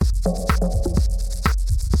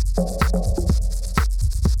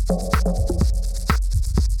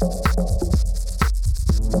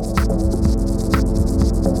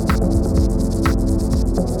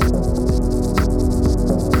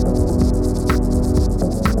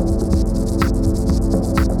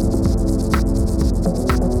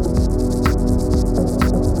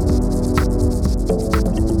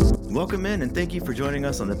gentlemen, and thank you for joining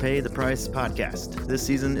us on the Pay the Price podcast. This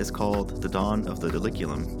season is called The Dawn of the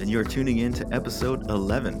Diliculum, and you are tuning in to episode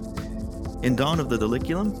 11. In Dawn of the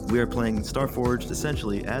Diliculum, we are playing Starforged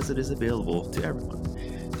essentially as it is available to everyone.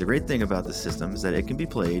 The great thing about this system is that it can be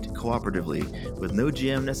played cooperatively with no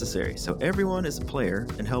GM necessary, so everyone is a player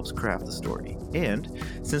and helps craft the story. And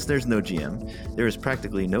since there's no GM, there is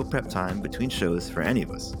practically no prep time between shows for any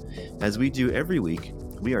of us. As we do every week,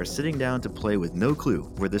 we are sitting down to play with no clue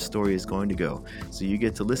where this story is going to go, so you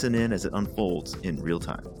get to listen in as it unfolds in real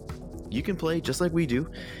time. You can play just like we do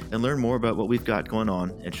and learn more about what we've got going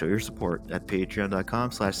on and show your support at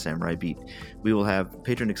patreon.com/samuraibeat. We will have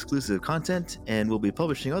patron exclusive content and we'll be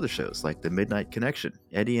publishing other shows like The Midnight Connection,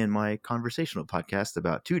 Eddie and my conversational podcast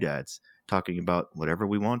about two dads talking about whatever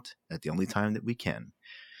we want at the only time that we can.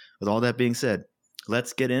 With all that being said,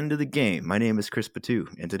 let's get into the game. My name is Chris Patu,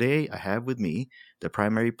 and today I have with me the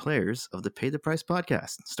primary players of the Pay the Price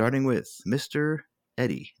podcast, starting with Mr.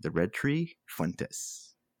 Eddie, the Red Tree Fuentes.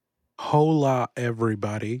 Hola,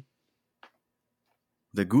 everybody.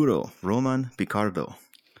 The Guro, Roman Picardo.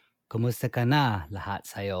 Kumusta ka na lahat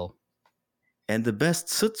sayo? And the best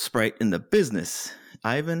soot sprite in the business,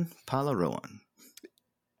 Ivan Palaroan.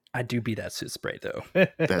 I do be that suit spray though.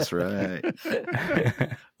 That's right.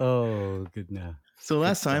 Oh, good na. So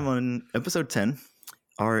last time on episode 10,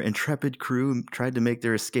 our intrepid crew tried to make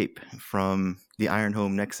their escape from the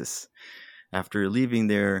Ironhome Nexus. After leaving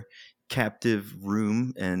their captive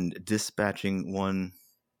room and dispatching one,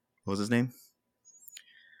 what was his name?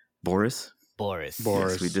 Boris. Boris.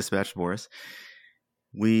 Yes, we dispatched Boris.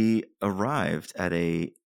 We arrived at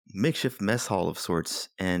a makeshift mess hall of sorts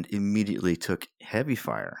and immediately took heavy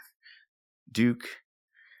fire. Duke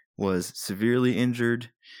was severely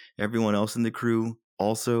injured. Everyone else in the crew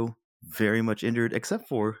also very much injured, except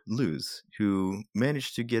for Luz, who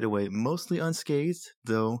managed to get away mostly unscathed,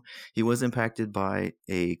 though he was impacted by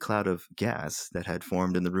a cloud of gas that had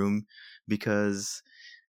formed in the room because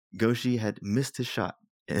Goshi had missed his shot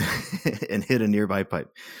and hit a nearby pipe.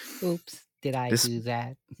 Oops, did I do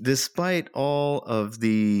that? Despite all of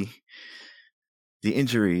the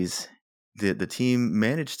injuries, the team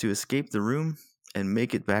managed to escape the room and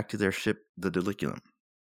make it back to their ship, the Diliculum.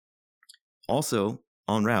 Also,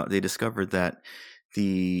 en route, they discovered that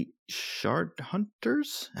the Shard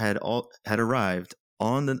Hunters had arrived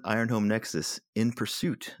on the Ironhome Nexus in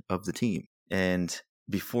pursuit of the team. And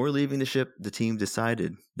before leaving the ship, the team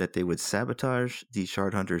decided that they would sabotage the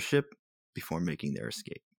Shard Hunters' ship before making their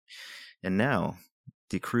escape. And now,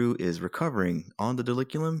 the crew is recovering on the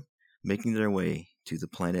Diliculum, making their way to the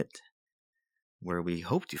planet where we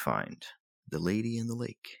hope to find the Lady in the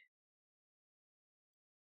Lake.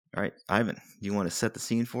 All right, Ivan, you want to set the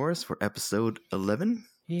scene for us for episode 11?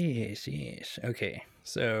 Yes. Okay,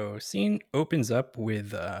 so scene opens up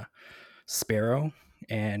with Sparrow,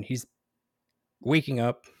 and he's waking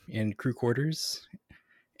up in crew quarters,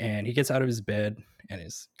 and he gets out of his bed and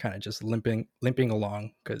is kind of just limping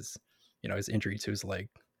along because, you know, his injury to his leg.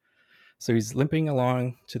 So he's limping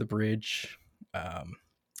along to the bridge,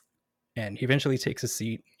 and he eventually takes a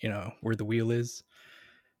seat, you know, where the wheel is.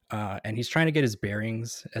 And he's trying to get his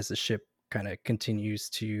bearings as the ship kind of continues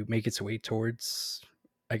to make its way towards,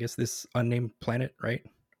 I guess, this unnamed planet, right?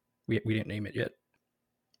 We didn't name it yet,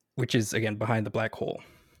 which is, again, behind the black hole.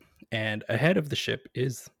 And ahead of the ship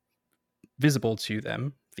is visible to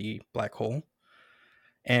them, the black hole.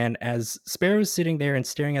 And as Sparrow's sitting there and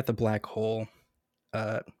staring at the black hole,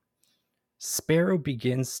 Sparrow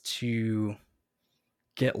begins to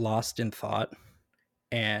get lost in thought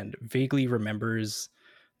and vaguely remembers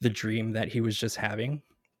the dream that he was just having.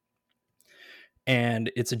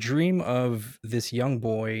 And it's a dream of this young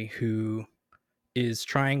boy who is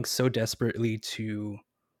trying so desperately to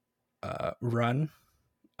run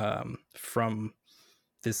from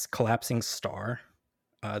this collapsing star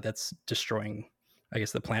that's destroying, I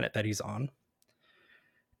guess, the planet that he's on.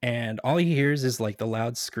 And all he hears is like the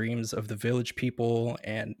loud screams of the village people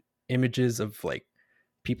and images of like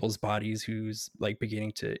people's bodies who's like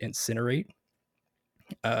beginning to incinerate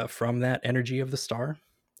from that energy of the star.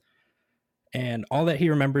 And all that he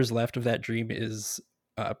remembers left of that dream is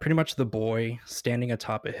pretty much the boy standing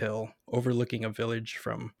atop a hill overlooking a village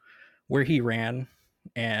from where he ran,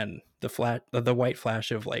 and the white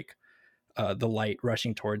flash of like the light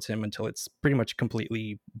rushing towards him until it's pretty much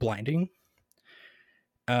completely blinding.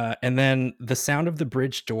 And then the sound of the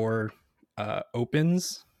bridge door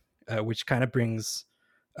opens, which kind of brings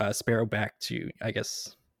Sparrow back to, I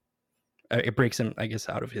guess, it breaks him, I guess,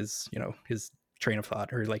 out of his, you know, his train of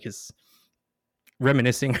thought, or like his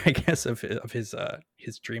reminiscing, I guess, of his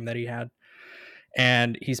dream that he had.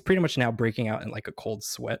 And he's pretty much now breaking out in like a cold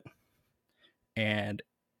sweat. And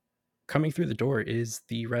coming through the door is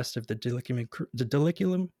the rest of the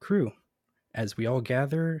Diliculum crew as we all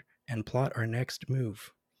gather and plot our next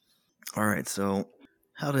move. All right, so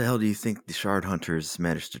how the hell do you think the Shard Hunters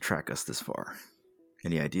managed to track us this far?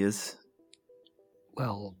 Any ideas?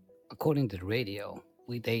 Well, according to the radio,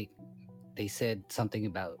 they said something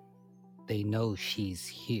about they know she's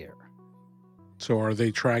here. So are they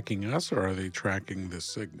tracking us or are they tracking this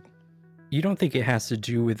signal? You don't think it has to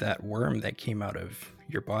do with that worm that came out of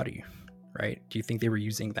your body, right? Do you think they were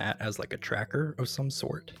using that as like a tracker of some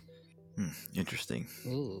sort? Interesting.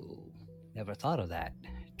 Ooh, never thought of that.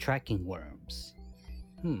 Tracking worms.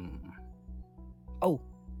 Oh,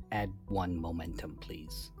 add 1 momentum,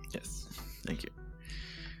 please. Yes, thank you.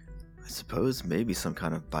 I suppose maybe some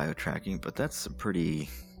kind of bio-tracking, but that's some pretty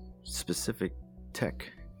specific tech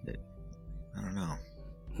that, I don't know.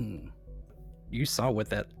 You saw what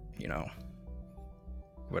that,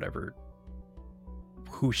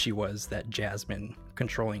 who she was, that Jasmine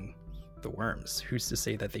controlling the worms. Who's to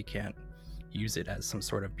say that they can't use it as some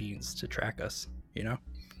sort of means to track us, It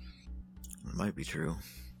might be true.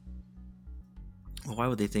 Well, why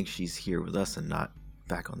would they think she's here with us and not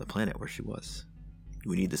back on the planet where she was? Do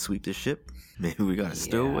we need to sweep this ship? Maybe we got a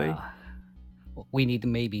stowaway? We need to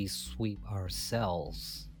maybe sweep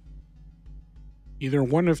ourselves. Either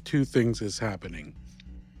one of two things is happening.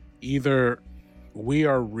 Either we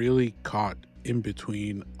are really caught in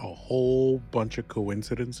between a whole bunch of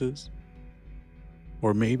coincidences,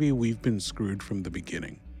 or maybe we've been screwed from the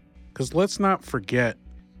beginning. Because let's not forget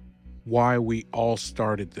why we all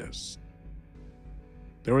started this.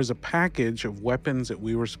 There was a package of weapons that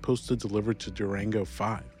we were supposed to deliver to Durango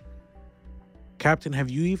 5. Captain,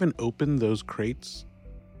 have you even opened those crates?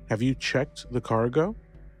 Have you checked the cargo?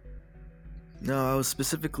 No, I was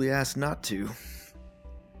specifically asked not to.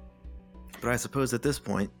 But I suppose at this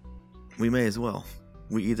point, we may as well.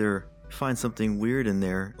 We either find something weird in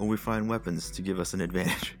there, or we find weapons to give us an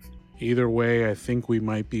advantage. Either way, I think we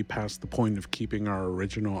might be past the point of keeping our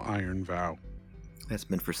original iron vow. That's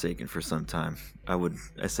been forsaken for some time.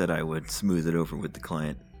 I said I would smooth it over with the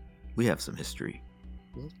client. We have some history.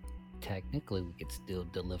 Well, technically, we could still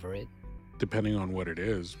deliver it. Depending on what it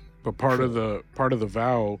is. But part of the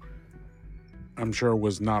vow, I'm sure,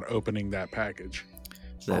 was not opening that package.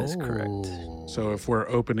 That is correct. So if we're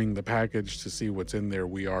opening the package to see what's in there,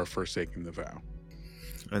 we are forsaking the vow.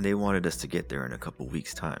 And they wanted us to get there in a couple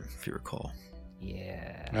weeks' time, if you recall.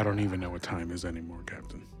 Yeah. I don't even know what time is anymore,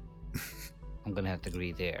 Captain. I'm gonna have to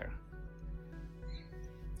agree there.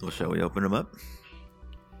 Well, shall we open them up?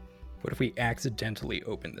 What if we accidentally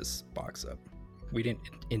open this box up? We didn't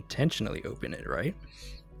intentionally open it, right?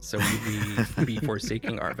 So we'd be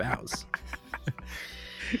forsaking our vows.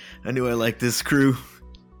 I knew I liked this crew.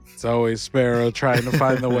 It's always Sparrow trying to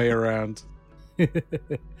find the way around.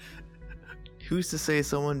 Who's to say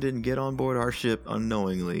someone didn't get on board our ship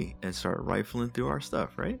unknowingly and start rifling through our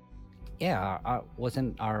stuff, right? Yeah,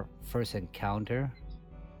 wasn't our first encounter.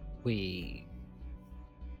 We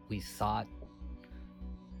thought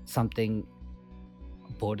something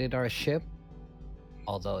boarded our ship,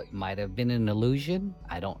 although it might have been an illusion.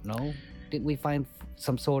 I don't know. Didn't we find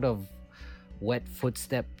some sort of wet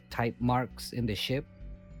footstep type marks in the ship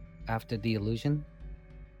after the illusion?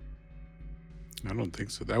 I don't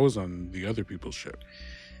think so. That was on the other people's ship.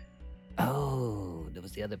 Oh, that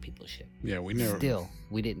was the other people's ship. Yeah, we never. Still,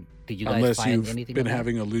 we didn't. Did you guys Unless find you've anything? been of that?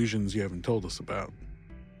 having illusions you haven't told us about.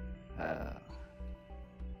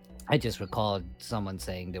 I just recalled someone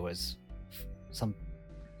saying there was some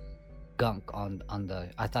gunk on the.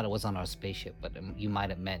 I thought it was on our spaceship, but you might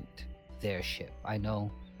have meant their ship. I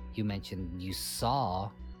know you mentioned you saw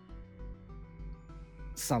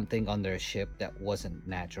something on their ship that wasn't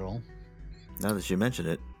natural. Now that you mention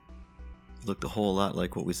it, looked a whole lot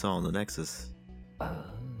like what we saw on the Nexus.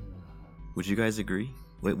 Would you guys agree?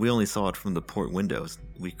 We only saw it from the port windows.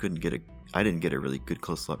 We couldn't get I didn't get a really good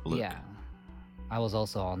close-up look. Yeah, I was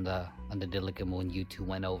also on the Diliculum when you two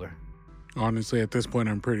went over. Honestly, at this point,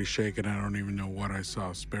 I'm pretty shaken. I don't even know what I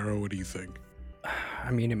saw. Sparrow, what do you think?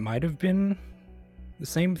 I mean, it might have been the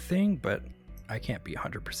same thing, but I can't be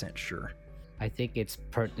 100% sure. I think it's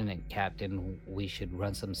pertinent, Captain. We should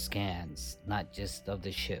run some scans, not just of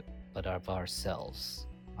the ship, but of ourselves.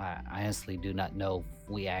 I honestly do not know if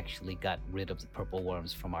we actually got rid of the purple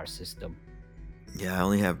worms from our system. Yeah, I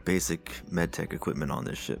only have basic medtech equipment on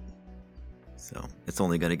this ship. So it's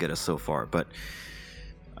only going to get us so far. But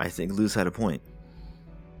I think Luz had a point.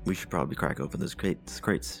 We should probably crack open those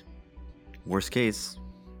crates. Worst case,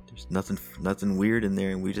 there's nothing weird in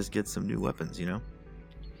there and we just get some new weapons, you know?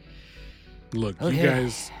 Look, Okay.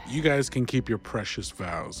 you guys can keep your precious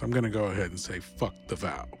vows. I'm gonna go ahead and say fuck the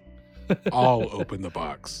vow. I'll open the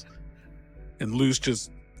box. And Luce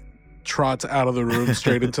just trots out of the room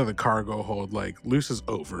straight into the cargo hold. Like, Luce is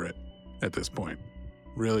over it at this point.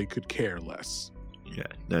 Really could care less. Yeah,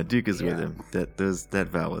 no, Duke is with Yeah. him. That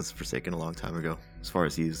vow was forsaken a long time ago, as far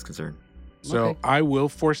as he's concerned. So Okay. I will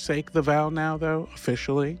forsake the vow now, though,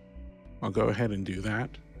 officially. I'll go ahead and do that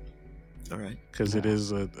All right. because it Yeah.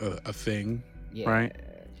 is a thing. Yeah. Right.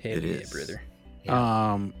 Hell It yeah, is. brother.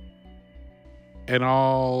 Yeah. And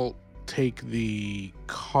I'll take the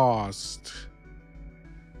cost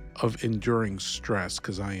of enduring stress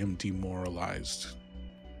because I am demoralized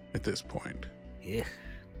at this point. Yeah.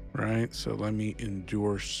 Right? So let me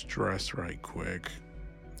endure stress right quick.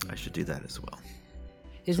 I should do that as well.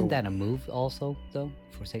 Isn't So- that a move also, though?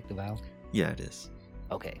 Forsake the vow? Yeah, it is.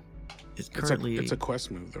 Okay. It's currently It's a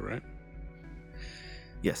quest move, though, right?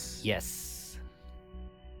 yes. Yes.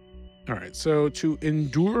 All right. So to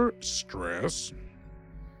endure stress,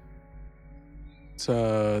 it's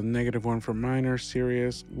a -1 for minor,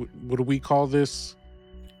 serious. What do we call this?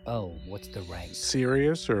 Oh, what's the rank?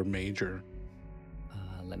 Serious or major?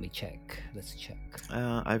 Let me check. Let's check.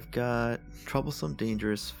 I've got troublesome,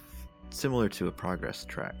 dangerous, similar to a progress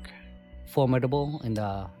track. Formidable in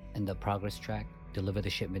the progress track. Deliver the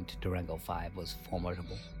shipment to Durango 5 was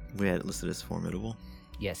formidable. We had it listed as formidable.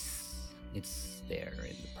 Yes, it's there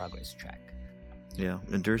in the progress track. Yeah,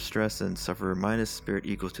 endure stress and suffer minus spirit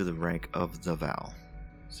equals to the rank of the vow.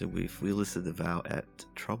 So we listed the vow at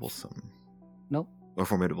troublesome Nope. or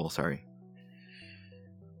formidable. Sorry,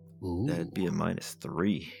 Ooh. that'd be a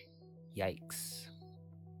 -3. Yikes.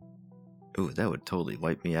 Ooh, that would totally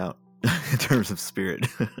wipe me out in terms of spirit.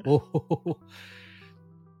 Oh.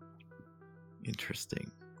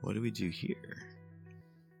 Interesting. What do we do here?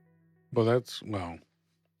 Well,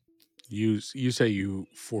 you say you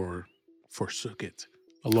forsook it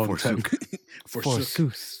a long time.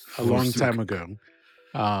 Forsook a long Forsook. time ago.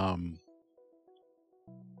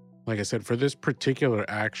 Like I said, for this particular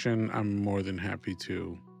action, I'm more than happy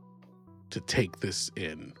to take this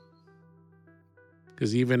in.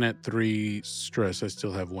 Because even at 3 stress, I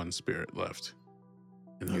still have 1 spirit left.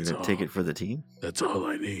 And You're that's gonna take it for the team? That's all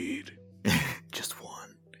I need. Just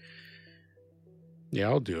 1. Yeah,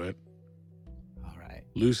 I'll do it. All right.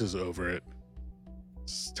 Luce is over it.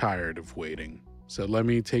 It's tired of waiting. So let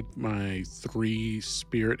me take my 3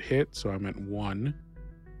 spirit hit. So I'm at 1.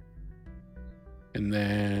 And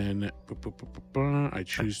then I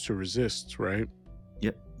choose to resist, right?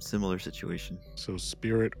 Yep, similar situation. So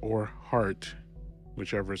spirit or heart,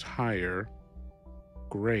 whichever is higher.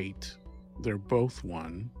 Great. They're both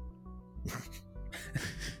 1.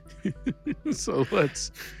 So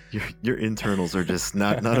let's Your internals are just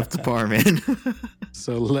not up to par, man.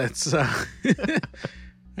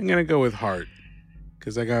 I'm gonna go with heart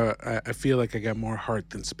because I feel like I got more heart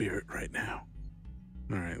than spirit right now.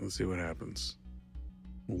 All right, let's see what happens.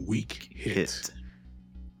 Weak hit.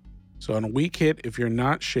 So on a weak hit, if you're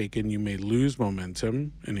not shaken, you may lose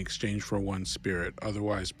momentum in exchange for 1 spirit.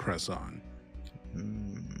 Otherwise, press on.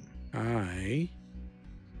 I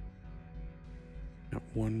got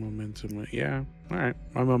 1 momentum. Yeah, all right.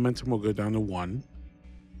 My momentum will go down to 1,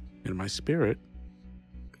 and my spirit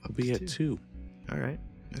will be at 2. All right.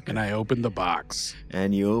 Okay. And I open the box.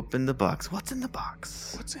 And you open the box. What's in the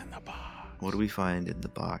box? What's in the box? What do we find in the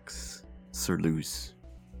box, Sir Luce?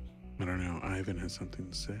 I don't know. Ivan has something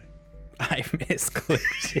to say. I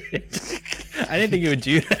misclicked it. I didn't think you would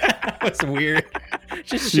do that. That was weird.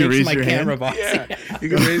 Just You shakes raise my your camera hand? box. Yeah, you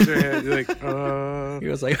can raise your hand. You're like, He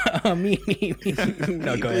was like, me.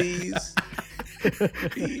 No, go ahead. please.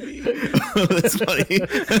 That's funny.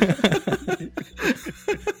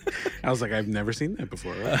 I was like, I've never seen that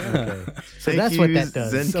before. So Thank that's what you, that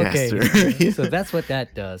does. Zencaster. Okay. So that's what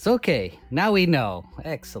that does. Okay. Now we know.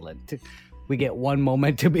 Excellent. We get 1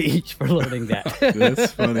 momentum each for loading that.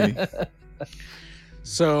 That's funny.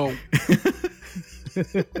 So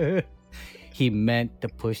He meant to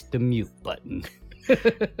push the mute button.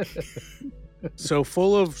 So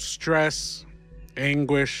full of stress,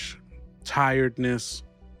 anguish, tiredness,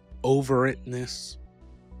 over itness,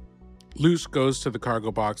 Luce goes to the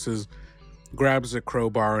cargo boxes, grabs a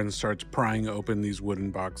crowbar, and starts prying open these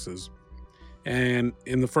wooden boxes. And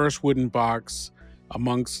in the first wooden box,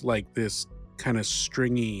 amongst like this kind of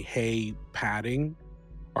stringy hay padding,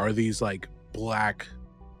 are these like black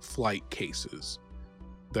flight cases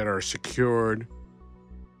that are secured.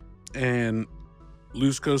 And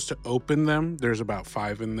Luce goes to open them. There's about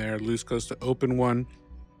 5 in there. Luce goes to open one,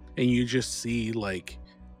 and you just see like,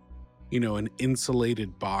 you know, an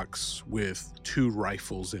insulated box with 2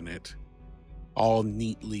 rifles in it all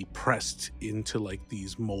neatly pressed into like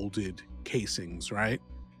these molded casings, right?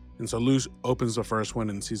 And so Luz opens the first one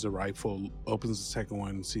and sees a rifle, opens the second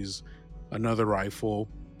one and sees another rifle,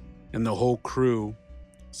 and the whole crew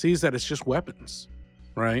sees that it's just weapons,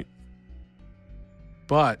 right?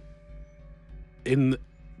 But in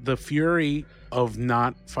the fury of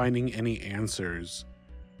not finding any answers,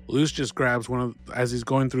 Luz just grabs one of, as he's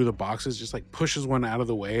going through the boxes, just like pushes one out of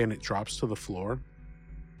the way and it drops to the floor.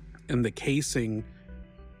 And the casing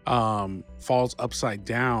falls upside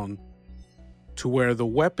down to where the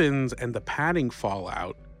weapons and the padding fall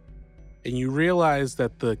out. And you realize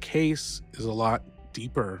that the case is a lot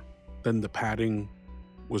deeper than the padding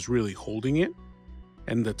was really holding it.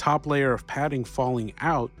 And the top layer of padding falling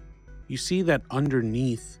out, you see that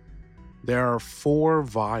underneath there are 4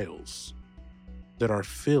 vials that are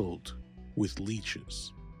filled with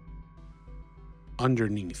leeches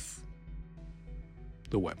underneath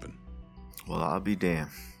the weapon. Well, I'll be damned.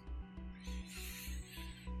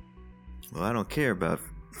 Well, I don't care about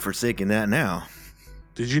forsaking that now.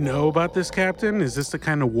 Did you know about this, Captain? Is this the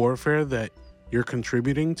kind of warfare that you're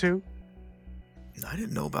contributing to? I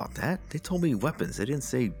didn't know about that. They told me weapons. They didn't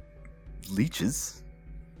say leeches.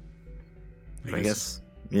 I guess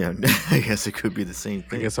yeah, I guess it could be the same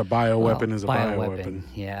thing. I guess a bioweapon is a bioweapon.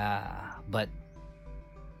 Yeah, but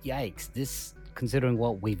yikes, this, considering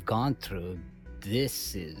what we've gone through,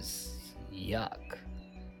 this is yuck.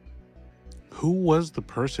 Who was the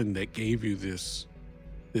person that gave you this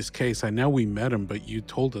case? I know we met him, but you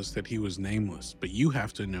told us that he was nameless. But you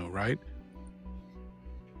have to know, right?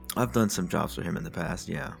 I've done some jobs for him in the past,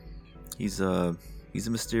 yeah. He's a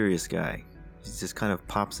mysterious guy. He just kind of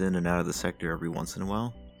pops in and out of the sector every once in a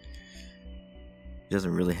while. He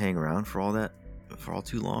doesn't really hang around for all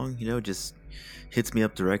too long, just hits me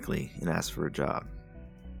up directly and asks for a job.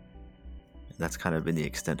 And that's kind of been the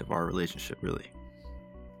extent of our relationship, really.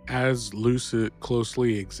 As Lucid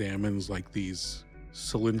closely examines like these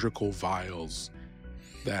cylindrical vials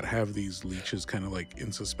that have these leeches kind of like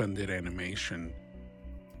in suspended animation,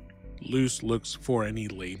 Luce looks for any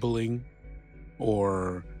labeling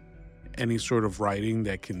or any sort of writing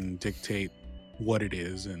that can dictate what it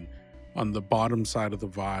is. And on the bottom side of the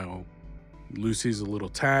vial, Lucy's a little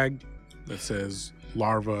tag that says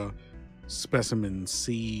larva specimen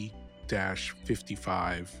C-55,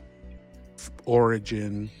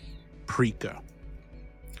 origin Prica.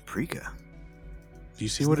 Prica? Do you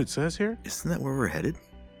see what it says here? Isn't that where we're headed?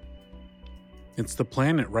 It's the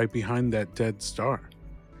planet right behind that dead star.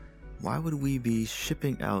 Why would we be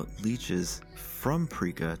shipping out leeches from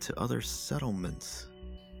Prica to other settlements?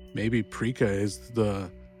 Maybe Prica is the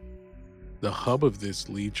hub of this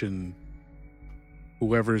leech, and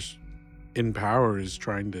whoever's in power is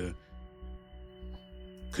trying to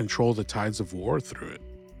control the tides of war through it.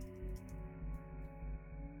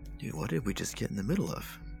 Dude, what did we just get in the middle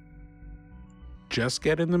of? Just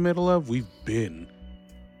get in the middle of? We've been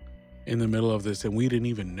in the middle of this and we didn't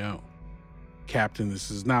even know. Captain,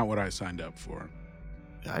 this is not what I signed up for.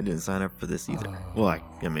 I didn't sign up for this either. Well,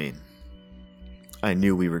 I mean, I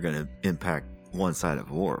knew we were going to impact one side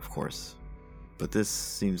of war, of course. But this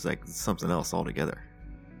seems like something else altogether.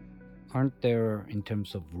 Aren't there, in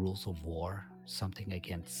terms of rules of war, something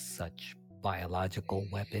against such biological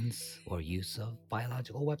weapons or use of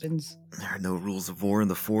biological weapons? There are no rules of war in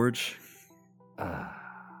the Forge.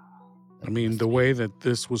 I mean, the way that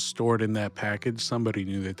this was stored in that package, somebody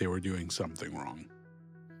knew that they were doing something wrong.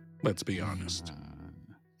 Let's be honest.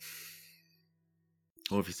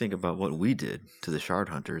 Well, if you think about what we did to the Shard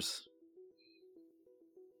Hunters,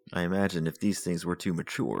 I imagine if these things were too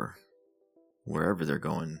mature, wherever they're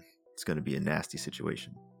going, it's going to be a nasty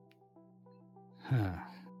situation.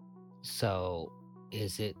 So,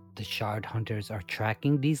 is it the Shard Hunters are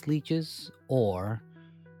tracking these leeches, or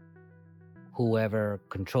whoever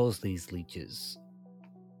controls these leeches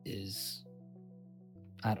is,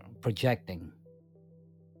 projecting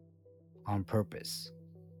on purpose?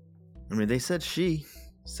 I mean, they said she,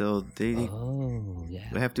 so they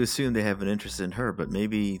we have to assume they have an interest in her, but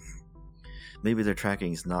maybe their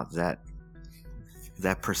tracking is not that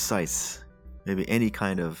precise. Maybe any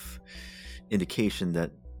kind of indication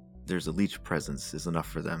that there's a leech presence is enough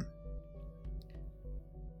for them.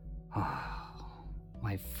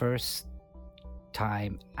 My first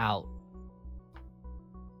time out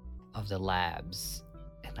of the labs,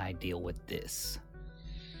 and I deal with this.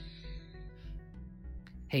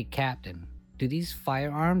 Hey, Captain, do these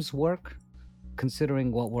firearms work?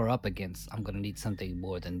 Considering what we're up against, I'm gonna need something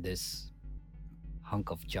more than this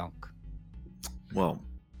hunk of junk. Well,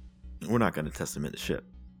 we're not going to test them in the ship,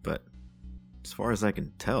 but as far as I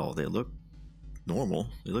can tell, they look normal.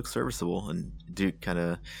 It looks serviceable. And Duke kind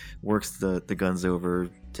of works the guns over,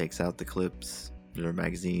 takes out the clips, their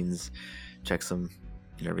magazines, checks them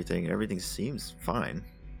and everything. Everything seems fine.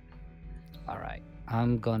 All right.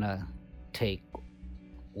 I'm gonna take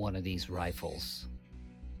one of these rifles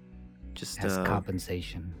Just as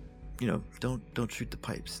compensation. don't shoot the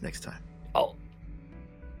pipes next time. Oh.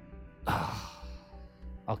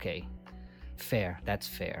 Okay. Fair. That's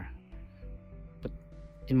fair. But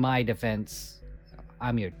in my defense,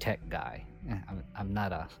 I'm your tech guy. I'm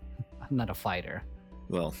not a fighter.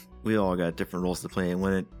 Well, we all got different roles to play,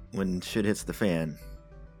 and when shit hits the fan,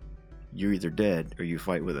 you're either dead or you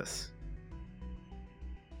fight with us.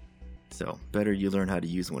 So, better you learn how to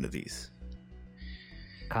use one of these.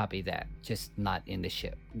 Copy that. Just not in the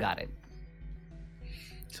ship. Got it.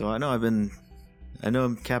 So I know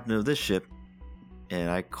I'm captain of this ship, and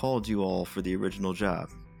I called you all for the original job.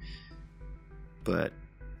 But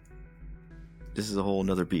this is a whole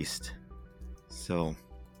nother beast. So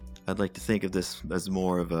I'd like to think of this as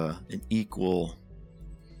more of an equal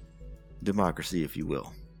democracy, if you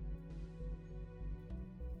will.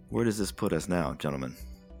 Where does this put us now, gentlemen?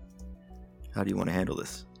 How do you want to handle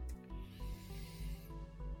this?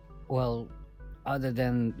 Well, other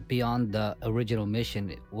than beyond the original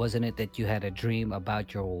mission, wasn't it that you had a dream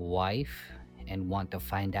about your wife and want to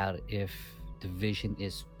find out if the vision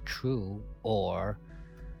is true or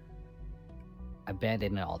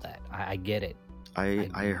abandon all that? I get it. I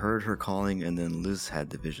heard her calling, and then Liz had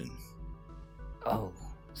the vision. Oh,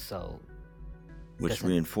 so... Which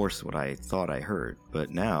reinforced what I thought I heard.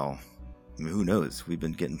 But now, who knows? We've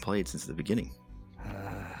been getting played since the beginning.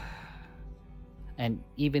 And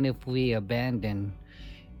even if we abandon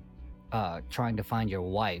trying to find your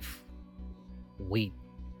wife, we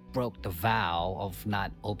broke the vow of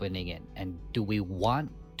not opening it. And do we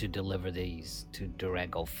want to deliver these to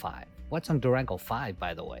Durango 5? What's on Durango 5,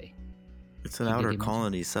 by the way? It's an outer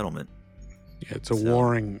colony settlement. Yeah, it's a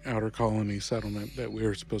warring outer colony settlement that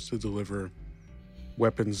we're supposed to deliver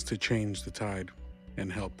weapons to change the tide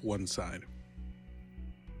and help one side.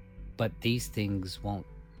 But these things won't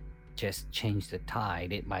just change the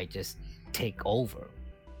tide. It might just take over.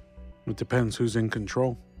 It depends who's in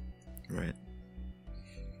control. Right.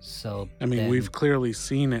 So we've clearly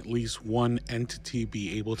seen at least one entity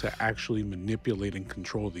be able to actually manipulate and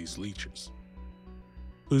control these leeches.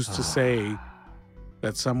 Who's to say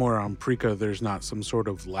that somewhere on Prika there's not some sort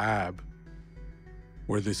of lab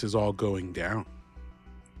where this is all going down?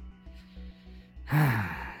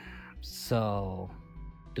 So,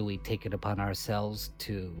 do we take it upon ourselves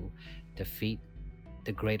to defeat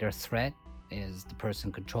the greater threat is the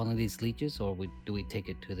person controlling these leeches, or do we take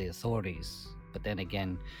it to the authorities? But then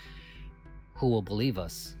again, who will believe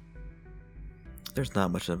us? There's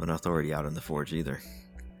not much of an authority out in the Forge either.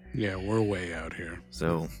 Yeah, we're way out here.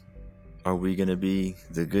 So, are we going to be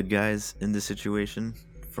the good guys in this situation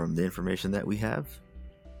from the information that we have?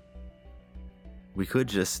 We could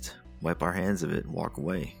just wipe our hands of it and walk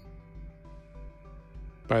away.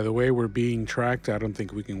 By the way we're being tracked, I don't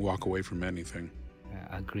think we can walk away from anything.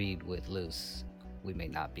 Agreed with Luce. We may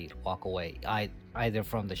not be to walk away either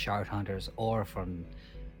from the Shard Hunters or from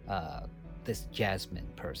this Jasmine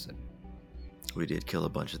person. We did kill a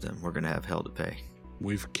bunch of them. We're going to have hell to pay.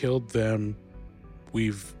 We've killed them.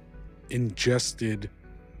 We've ingested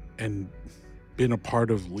and been a part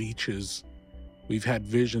of leeches. We've had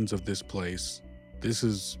visions of this place. This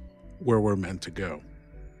is where we're meant to go.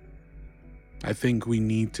 I think we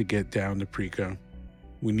need to get down to Prika.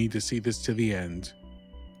 We need to see this to the end.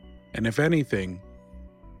 And if anything,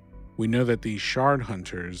 we know that these Shard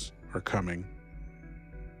Hunters are coming,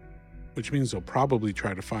 which means they'll probably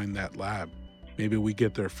try to find that lab. Maybe we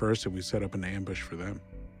get there first and we set up an ambush for them.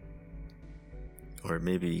 Or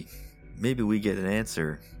maybe we get an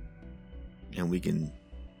answer and we can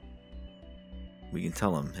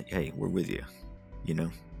tell them, hey, we're with you, you know?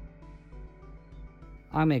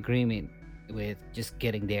 I'm in agreement with just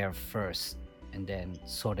getting there first and then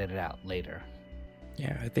sorting it out later.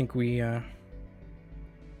 Yeah, I think we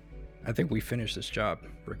finish this job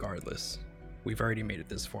regardless. We've already made it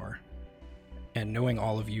this far. And knowing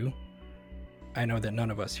all of you, I know that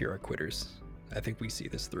none of us here are quitters. I think we see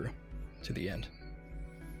this through to the end.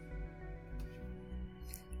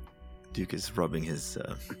 Duke is rubbing his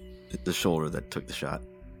the shoulder that took the shot.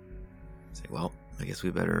 Say, well, I guess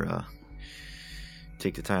we better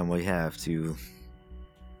take the time we have to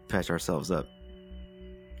patch ourselves up.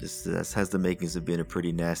 This has the makings of being a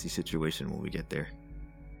pretty nasty situation when we get there.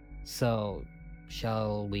 So,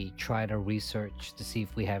 shall we try to research to see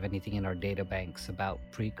if we have anything in our databanks about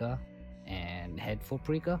Prika and head for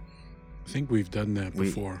Prika? I think we've done that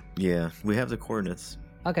before. Yeah, we have the coordinates.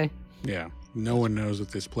 Okay. Yeah. No one knows that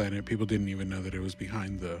this planet, people didn't even know that it was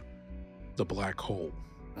behind the black hole.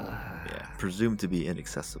 Yeah, presumed to be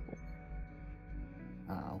inaccessible.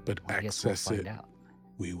 But I guess we'll access find it, out.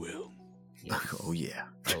 we will. Yes. Oh, yeah.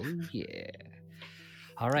 Oh, yeah.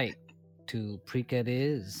 All right. To Prika it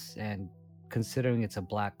is, and considering it's a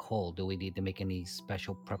black hole, do we need to make any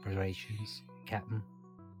special preparations, Captain?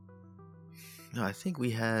 No, I think we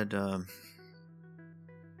had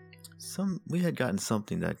we had gotten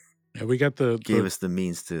something that Yeah, we got gave us the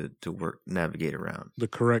means to navigate around. the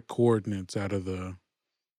correct coordinates out of the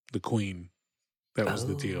queen. That was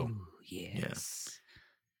the deal. Yes.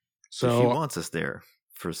 So she So wants us there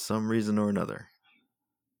for some reason or another.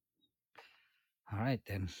 All right,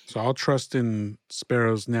 then. So I'll trust in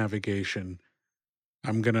Sparrow's navigation.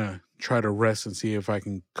 I'm going to try to rest and see if I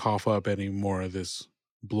can cough up any more of this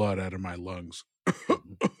blood out of my lungs.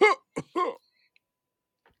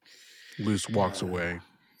 Luce walks away.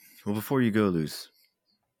 Well, before you go, Luce,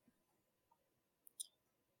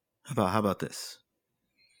 how about this?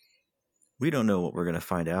 We don't know what we're going to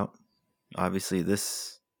find out. Obviously,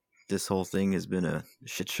 this whole thing has been a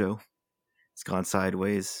shit show. It's gone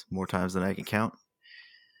sideways more times than I can count.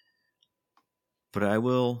 But I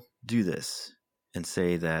will do this and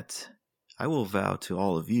say that I will vow to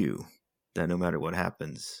all of you that no matter what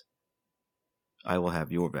happens, I will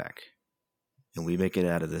have your back. And we make it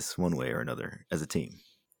out of this one way or another as a team.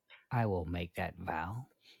 I will make that vow.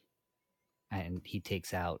 And he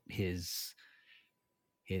takes out his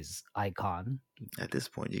icon. At this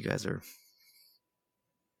point, you guys are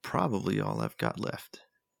probably all I've got left.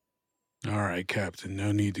 All right, Captain,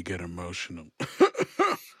 no need to get emotional.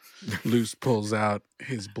 Luce pulls out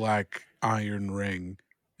his black iron ring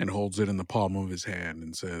and holds it in the palm of his hand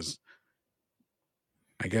and says,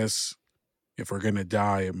 I guess if we're going to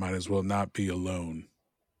die, it might as well not be alone.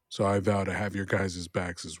 So I vow to have your guys'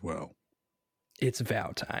 backs as well. It's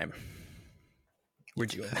vow time. We're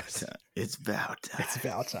doing this. It's vow time. It's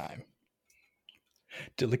vow time.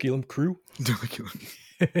 Diliculum crew. Diliculum.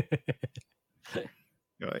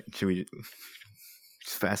 All right, should we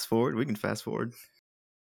just fast forward? We can fast forward.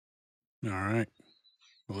 All right.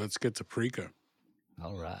 Well, let's get to Prika.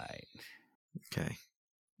 All right. Okay.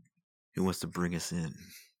 Who wants to bring us in?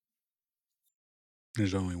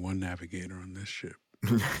 There's only one navigator on this ship.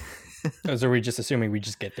 Oh, so are we just assuming we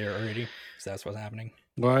just get there already? So that's what's happening?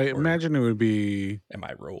 Well, I Or imagine it would be, am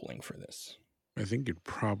I rolling for this? I think you'd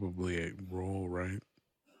probably roll, right?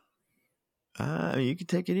 You can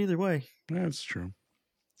take it either way. That's true.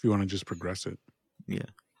 If you want to just progress it. Yeah.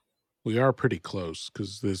 We are pretty close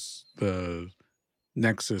because the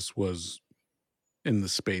Nexus was in the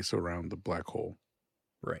space around the black hole.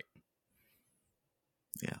 Right.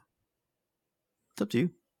 Yeah. It's up to you.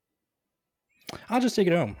 I'll just take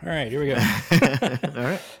it home. All right, here we go. All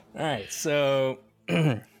right. All right, so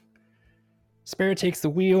Sparrow takes the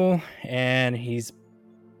wheel and he's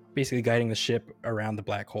basically guiding the ship around the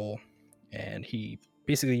black hole. And he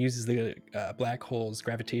basically uses the black hole's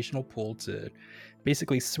gravitational pull to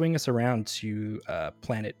basically swing us around to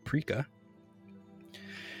planet Prika.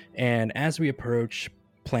 And as we approach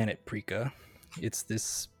planet Prika, it's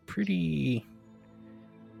this pretty,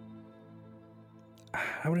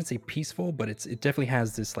 I wouldn't say peaceful, but it definitely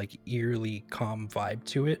has this like eerily calm vibe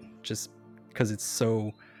to it, just because it's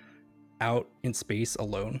so out in space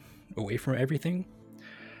alone, away from everything.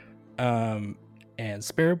 And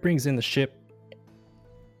Sparrow brings in the ship,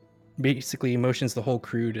 basically motions the whole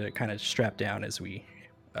crew to kind of strap down as we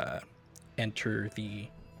enter the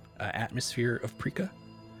atmosphere of Prika.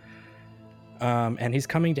 And he's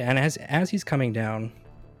coming down. As he's coming down,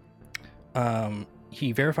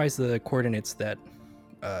 he verifies the coordinates that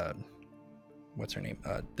what's her name?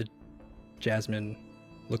 The Jasmine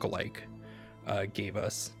lookalike gave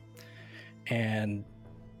us, and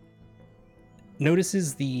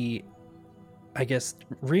notices the, I guess,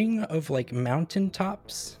 ring of like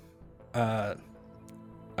mountaintops,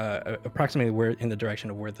 approximately where in the direction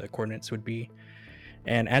of where the coordinates would be.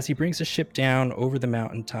 And as he brings the ship down over the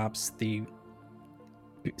mountaintops, they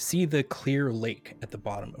see the clear lake at the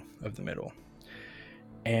bottom of the middle.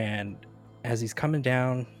 And as he's coming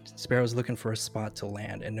down, Sparrow's looking for a spot to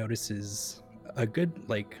land and notices a good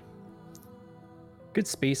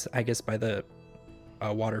space, I guess, by the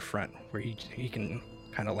waterfront where he can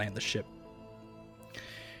kind of land the ship.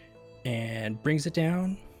 And brings it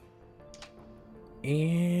down.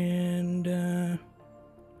 And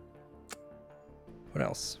what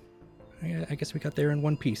else? I guess we got there in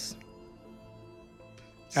one piece.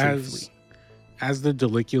 Safely. As the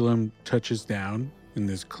Diliculum touches down in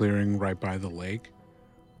this clearing right by the lake,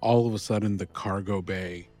 all of a sudden the cargo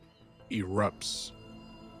bay erupts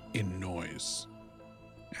in noise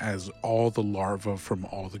as all the larvae from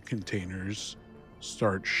all the containers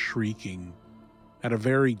start shrieking at a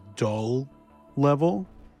very dull level,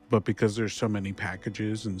 but because there's so many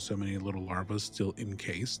packages and so many little larvae still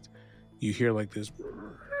encased, you hear like this.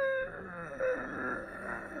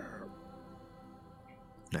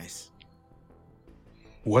 Nice.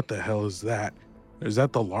 What the hell is that? Is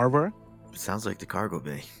that the larva? It sounds like the cargo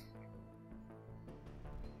bay.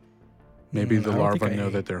 Maybe the I don't larvae think know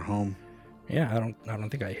that they're home. Yeah, I don't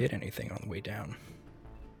think I hit anything on the way down.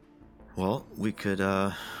 Well, we could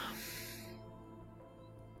let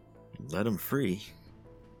them free.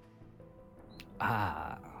 We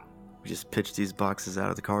just pitch these boxes out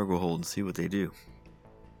of the cargo hold and see what they do.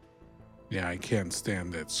 Yeah, I can't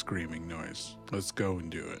stand that screaming noise. Let's go and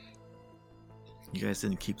do it. You guys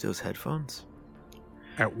didn't keep those headphones?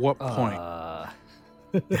 At what point?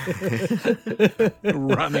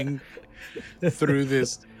 Running through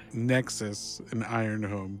this nexus in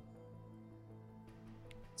Ironhome.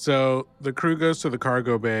 So the crew goes to the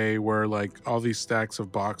cargo bay where like all these stacks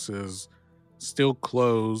of boxes still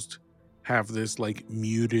closed have this like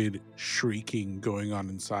muted shrieking going on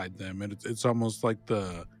inside them, and it's almost like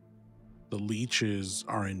the leeches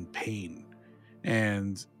are in pain.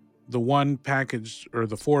 And the one package or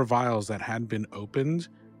the 4 vials that had been opened,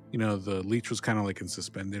 you know, the leech was kind of like in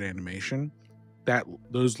suspended animation. That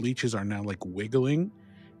those leeches are now like wiggling,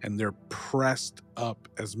 and they're pressed up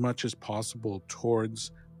as much as possible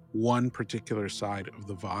towards one particular side of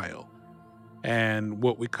the vial. And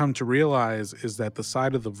what we come to realize is that the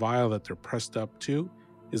side of the vial that they're pressed up to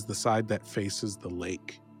is the side that faces the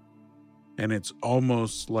lake. And it's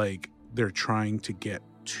almost like they're trying to get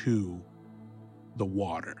to the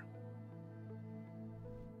water.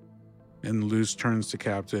 And Luz turns to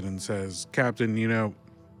Captain and says, Captain, you know,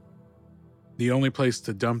 the only place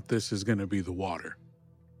to dump this is going to be the water.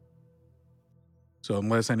 So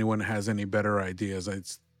unless anyone has any better ideas,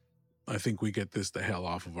 I think we get this the hell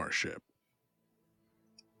off of our ship.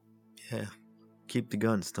 Yeah. Keep the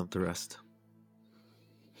guns, dump the rest.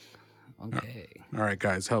 Okay. All right,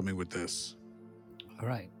 guys, help me with this. All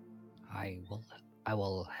right. I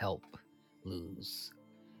will help Luz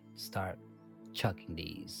start chucking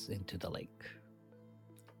these into the lake.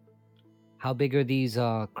 How big are these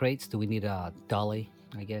crates? Do we need a dolly,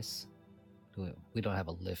 I guess? We don't have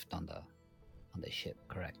a lift on the ship,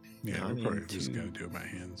 correct? Yeah, I we're mean, probably just going to do it by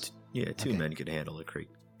hands. Yeah, two Okay. men could handle a crate.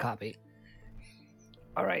 Copy.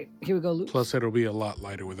 All right, here we go, Luz. Plus, it'll be a lot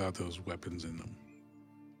lighter without those weapons in them.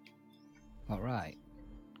 All right.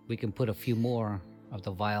 We can put a few more of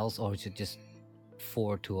the vials, or is it just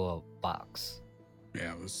 4 to a box?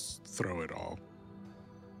 Yeah, let's throw it all.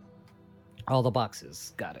 All the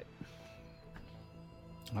boxes. Got it.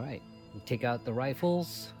 All right. We take out the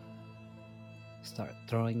rifles. Start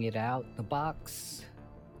throwing it out the box.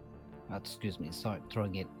 Start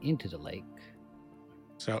throwing it into the lake.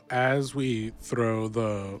 So as we throw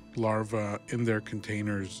the larvae in their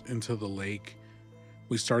containers into the lake,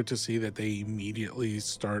 we start to see that they immediately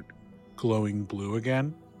start glowing blue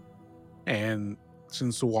again. And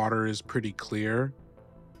since the water is pretty clear,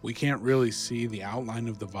 we can't really see the outline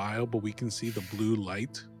of the vial, but we can see the blue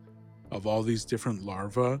light of all these different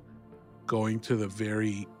larvae going to the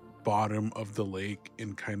very bottom of the lake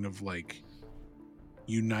and kind of like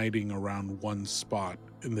uniting around one spot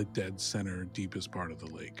in the dead center, deepest part of the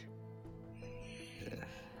lake.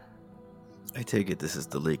 I take it this is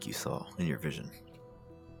the lake you saw in your vision.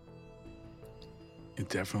 It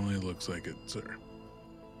definitely looks like it, sir.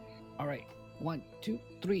 All right. 1, 2,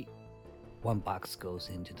 3. One box goes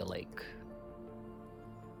into the lake.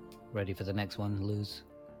 Ready for the next one, Luz?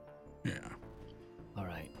 Yeah. All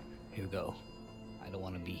right. Here we go. I don't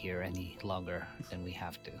want to be here any longer than we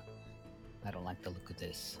have to. I don't like the look of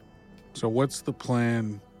this. So what's the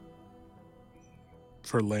plan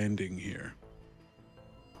for landing here?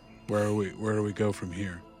 Where do we go from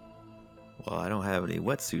here? Well, I don't have any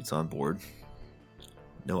wetsuits on board.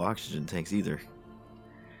 No oxygen tanks either.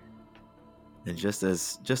 And just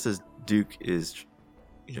as Duke is,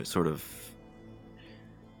 sort of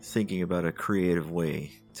thinking about a creative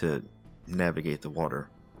way to navigate the water,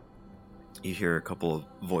 you hear a couple of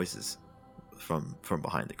voices from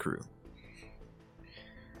behind the crew.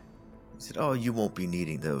 He said, "Oh, you won't be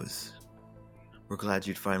needing those. We're glad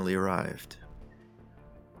you'd finally arrived."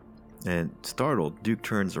 And startled, Duke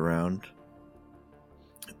turns around,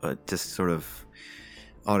 but just sort of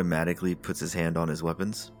automatically puts his hand on his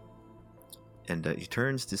weapons. And he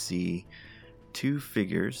turns to see two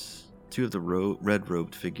of the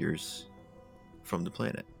red-robed figures from the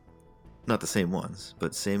planet. Not the same ones,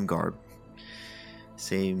 but same garb.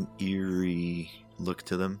 Same eerie look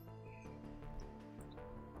to them.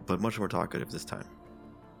 But much more talkative this time.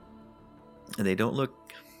 And they don't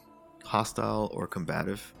look hostile or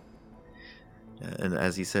combative. And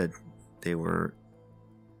as he said, they were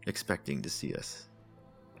expecting to see us.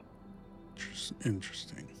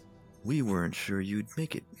 Interesting. We weren't sure you'd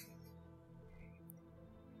make it.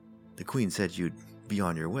 The Queen said you'd be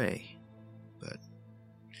on your way, but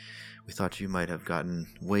we thought you might have gotten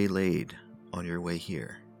waylaid on your way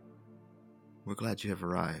here. We're glad you have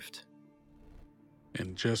arrived.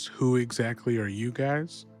 And just who exactly are you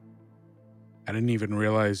guys? I didn't even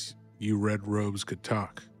realize you red robes could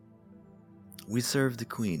talk. We serve the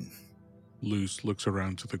Queen. Luce looks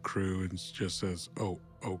around to the crew and just says, "Oh,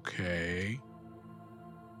 okay."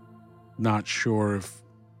 Not sure if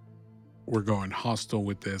we're going hostile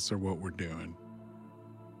with this or what we're doing.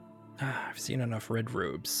 I've seen enough red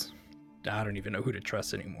robes. I don't even know who to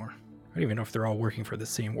trust anymore. I don't even know if they're all working for the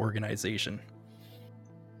same organization.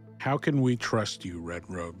 How can we trust you, red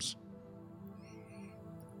robes?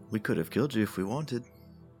 We could have killed you if we wanted.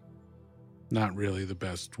 Not really the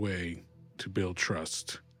best way to build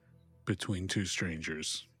trust between two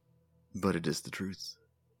strangers. But it is the truth.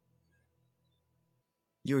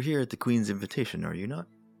 You're here at the Queen's invitation, are you not?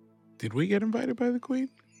 Did we get invited by the Queen?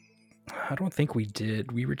 I don't think we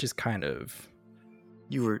did. We were just kind of...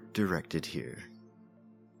 You were directed here.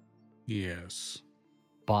 Yes.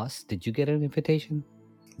 Boss, did you get an invitation?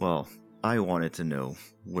 Well, I wanted to know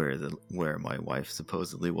where my wife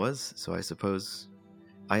supposedly was, so I suppose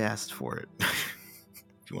I asked for it.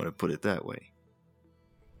 If you want to put it that way.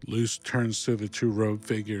 Luce turns to the two robed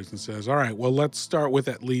figures and says, "All right, well, let's start with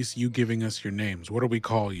at least you giving us your names. What do we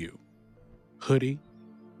call you? Hoodie?"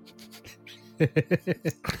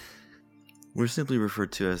 We're simply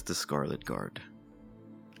referred to as the Scarlet Guard.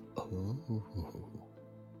 Oh.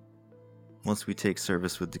 Once we take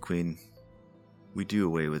service with the Queen, we do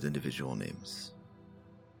away with individual names.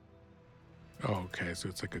 Oh, okay, so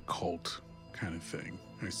it's like a cult kind of thing.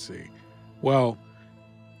 I see. Well,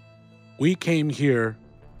 we came here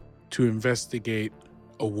to investigate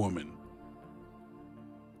a woman.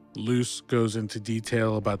 Luce goes into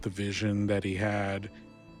detail about the vision that he had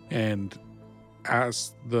and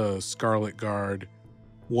asks the Scarlet Guard,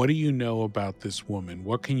 "What do you know about this woman?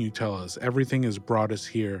 What can you tell us? Everything has brought us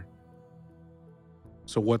here.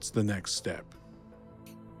 So what's the next step?"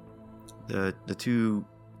 The two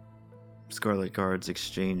Scarlet Guards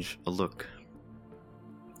exchange a look.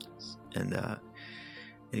 And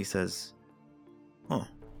he says, "Oh,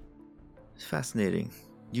 it's fascinating.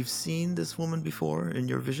 You've seen this woman before in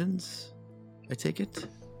your visions, I take it?"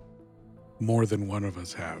 More than one of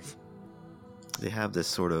us have. They have this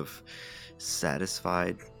sort of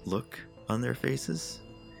satisfied look on their faces.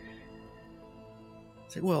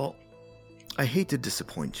 Say, well, I hate to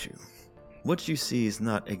disappoint you. What you see is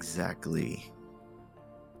not exactly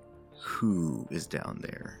who is down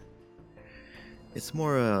there. It's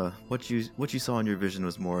more what you saw in your vision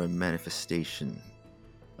was more a manifestation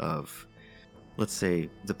of, let's say,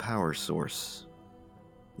 the power source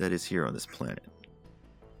that is here on this planet.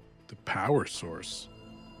 The power source?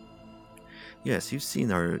 Yes, you've seen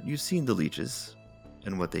the leeches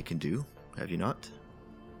and what they can do, have you not?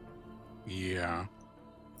 Yeah.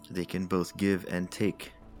 They can both give and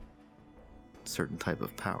take certain type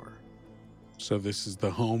of power. So this is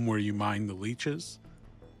the home where you mine the leeches?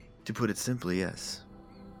 To put it simply, yes.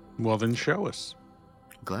 Well, then show us.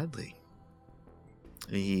 Gladly.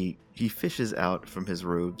 And he fishes out from his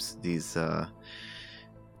robes these they're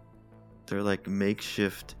like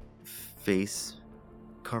makeshift face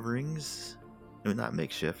coverings. No, not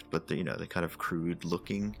makeshift, but they're kind of crude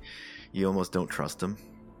looking. You almost don't trust them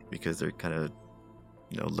because they're kind of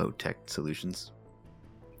low tech solutions.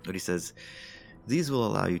 But he says these will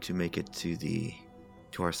allow you to make it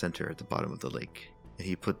to our center at the bottom of the lake.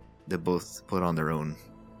 And they both put on their own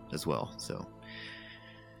as well. So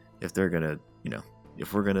if they're gonna,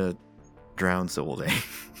 if we're gonna drown, so will they,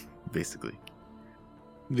 basically.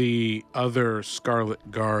 The other Scarlet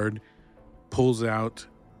Guard pulls out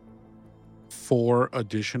 4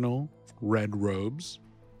 additional red robes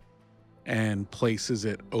and places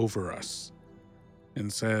it over us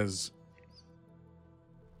and says,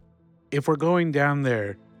 "If we're going down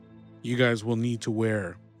there, you guys will need to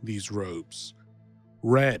wear these robes.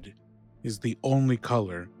 Red is the only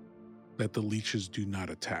color that the leeches do not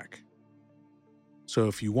attack. So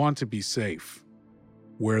if you want to be safe,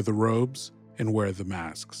 wear the robes and wear the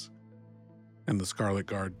masks." And the Scarlet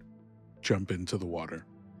Guard jump into the water.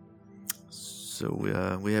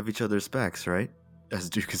 So we have each other's backs, right? As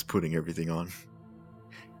Duke is putting everything on.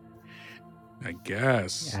 I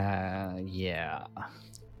guess. Yeah.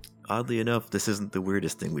 Oddly enough, this isn't the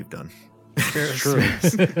weirdest thing we've done.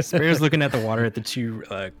 Sparrow's looking at the water at the two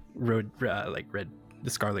red the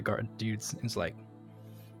Scarlet Guard dudes. It's like,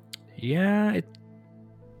 yeah, it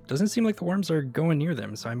doesn't seem like the worms are going near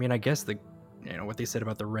them. So I mean, I guess what they said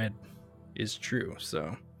about the red is true.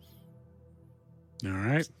 So All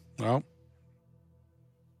right. Well,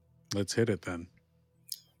 let's hit it then.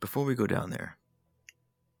 Before we go down there,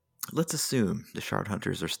 let's assume the shard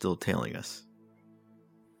hunters are still tailing us.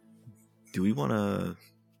 Do we want to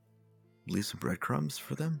leave some breadcrumbs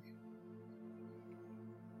for them?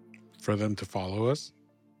 For them to follow us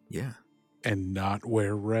Yeah. and not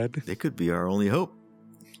wear red? They could be our only hope.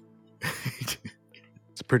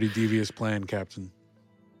 It's a pretty devious plan, Captain.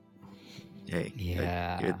 Hey,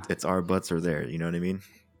 Yeah. it's our butts are there. You know what I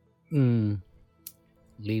mean?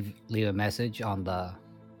 Leave a message on the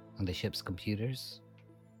ship's computers.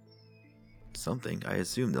 Something. I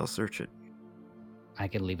assume they'll search it. I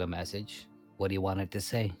can leave a message. What do you want it to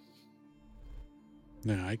say?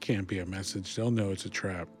 No, I can't be a message. They'll know it's a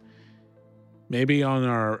trap. Maybe on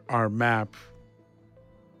our map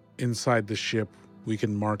inside the ship, we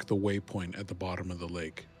can mark the waypoint at the bottom of the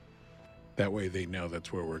lake. That way they know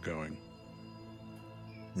that's where we're going.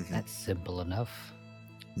 Mm-hmm. That's simple enough.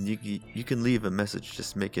 You can leave a message.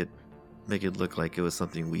 Just make it look like it was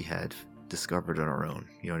something we had discovered on our own.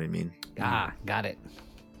 You know what I mean? Got it.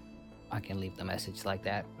 I can leave the message like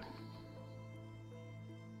that.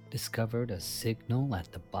 Discovered a signal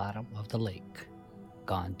at the bottom of the lake.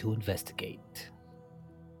 Gone to investigate.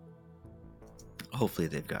 Hopefully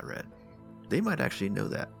they've got red. They might actually know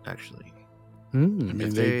that, actually. I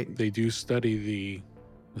mean, If they do study the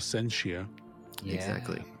Essentia. Yeah.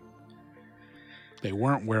 Exactly. They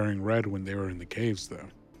weren't wearing red when they were in the caves, though.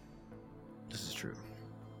 This is true.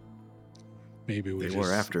 Maybe we They just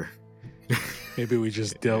were after. Maybe we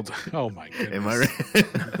just dealt. Oh my goodness! Am I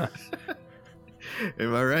right?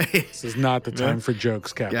 Am I right? This is not the time for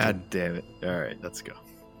jokes, Captain. God damn it. All right, let's go.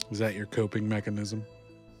 Is that your coping mechanism?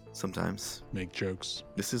 Sometimes. Make jokes.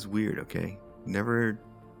 This is weird, okay? Never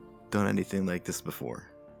done anything like this before.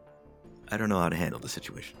 I don't know how to handle the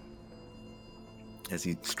situation. As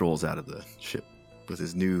he strolls out of the ship with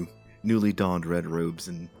his newly donned red robes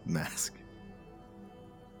and mask.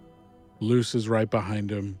 Luce is right behind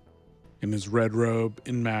him in his red robe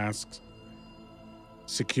and mask,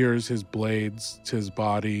 secures his blades to his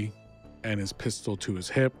body and his pistol to his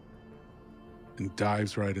hip, and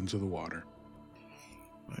dives right into the water.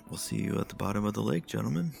 All right, we'll see you at the bottom of the lake,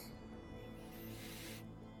 gentlemen.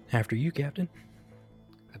 after you, Captain.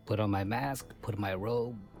 I put on my mask, put on my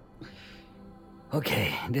robe.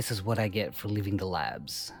 Okay, this is what I get for leaving the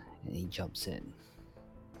labs. And he jumps in.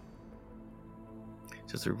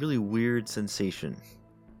 So it's a really weird sensation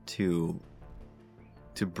to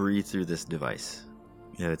breathe through this device.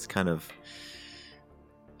 You know, it's kind of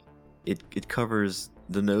it covers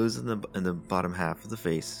the nose and the bottom half of the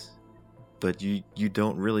face, but you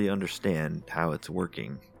don't really understand how it's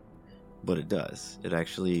working, but it does.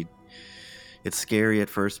 It's scary at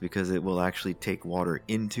first because it will actually take water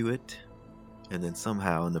into it, and then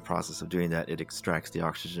somehow in the process of doing that, it extracts the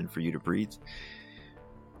oxygen for you to breathe.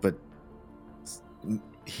 But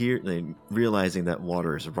here, realizing that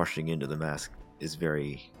water is rushing into the mask is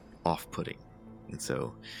very off-putting, and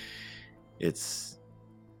so it's,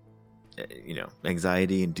 you know,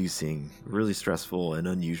 anxiety-inducing, really stressful and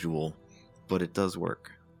unusual, but it does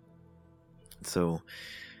work. So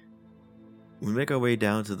we make our way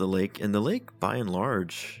down to the lake, and the lake, by and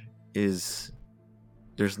large, is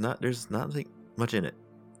there's not much in it.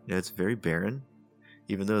 You know, it's very barren.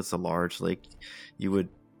 Even though it's a large lake, you would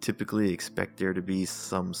typically expect there to be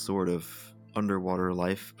some sort of underwater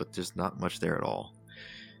life, but there's not much there at all.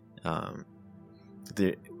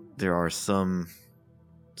 There are some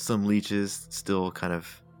leeches still kind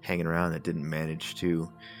of hanging around that didn't manage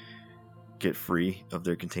to get free of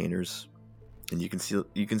their containers, and you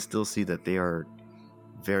can still see that they are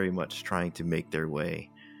very much trying to make their way,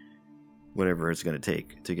 whatever it's going to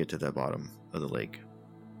take to get to the bottom of the lake.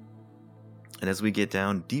 And as we get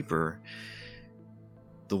down deeper,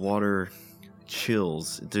 the water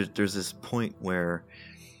chills. There's this point where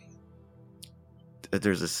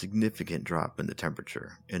there's a significant drop in the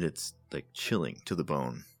temperature, and it's like chilling to the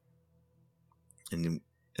bone. And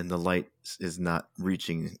the light is not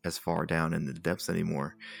reaching as far down in the depths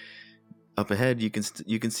anymore. Up ahead, you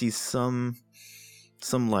can see some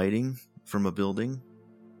lighting from a building,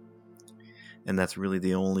 and that's really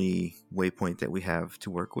the only waypoint that we have to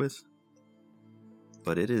work with.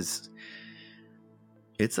 But it's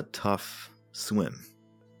a tough swim,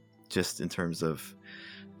 just in terms of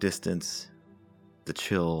distance the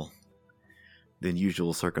chill, the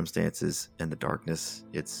unusual circumstances, and the darkness,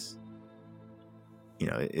 it's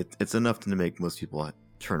enough to make most people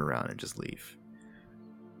turn around and just leave.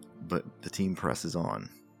 But the team presses on,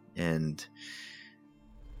 and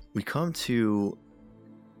we come to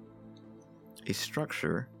a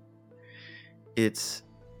structure. It's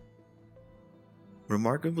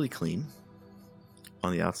remarkably clean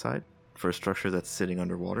on the outside for a structure that's sitting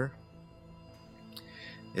underwater.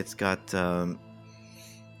 It's got a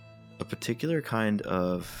particular kind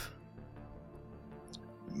of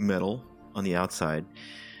metal on the outside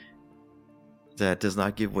that does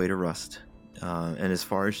not give way to rust. And as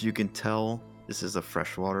far as you can tell, this is a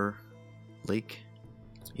freshwater lake.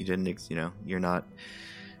 You're not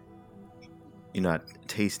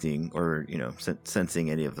tasting or sensing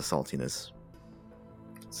any of the saltiness.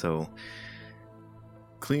 So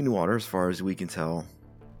clean water as far as we can tell.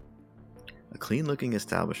 A clean looking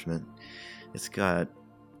establishment. It's got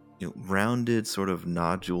rounded sort of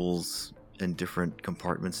nodules and different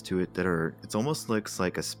compartments to it it almost looks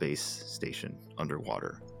like a space station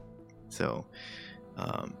underwater. So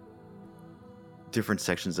different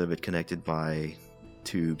sections of it connected by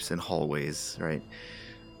tubes and hallways, right?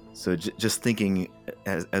 So just thinking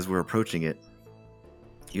as we're approaching it,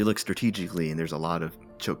 you look strategically, and there's a lot of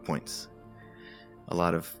choke points, a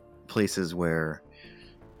lot of places where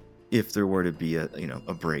if there were to be a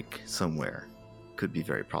break somewhere, could be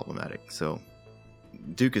very problematic. So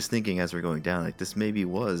Duke is thinking as we're going down, like, this maybe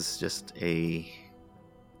was just a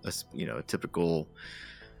typical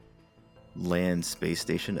land space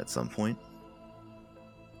station at some point.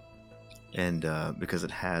 And because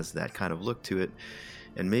it has that kind of look to it,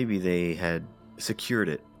 and maybe they had secured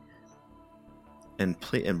it and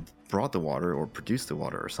brought the water or produced the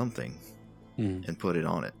water or something and put it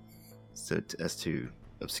on it as to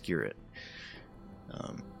obscure it.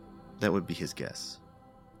 That would be his guess.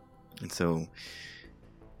 And so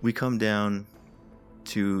we come down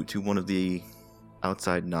to one of the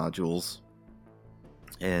outside nodules,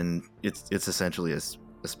 and it's essentially a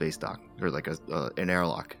space dock, or like an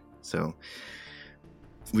airlock. So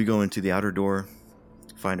we go into the outer door,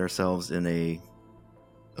 find ourselves in a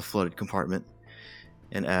flooded compartment,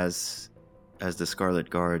 and as the Scarlet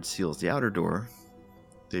Guard seals the outer door,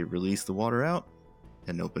 they release the water out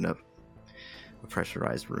and open up a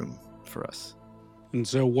pressurized room for us. And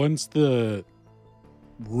so once the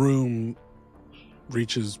room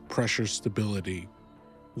reaches pressure stability,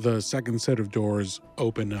 the second set of doors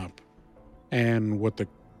open up, and what the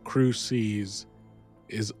crew sees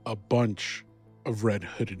is a bunch of red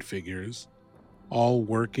hooded figures, all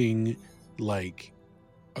working like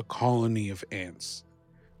a colony of ants,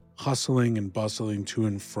 hustling and bustling to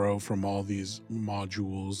and fro from all these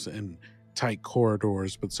modules and tight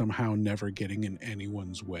corridors, but somehow never getting in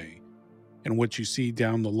anyone's way. And what you see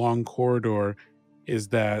down the long corridor is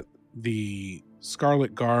that the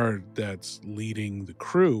Scarlet Guard that's leading the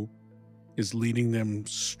crew is leading them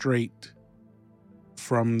straight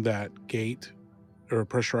from that gate or a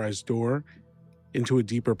pressurized door into a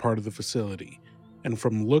deeper part of the facility. And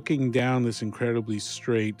from looking down this incredibly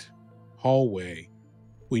straight hallway,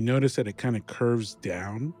 we notice that it kind of curves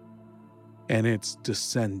down and it's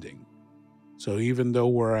descending. So even though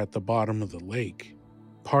we're at the bottom of the lake,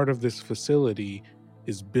 part of this facility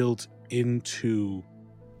is built into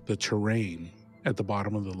the terrain at the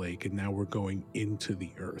bottom of the lake, and now we're going into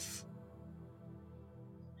the earth.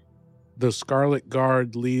 The Scarlet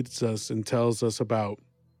Guard leads us and tells us about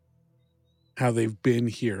how they've been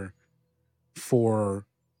here for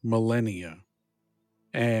millennia.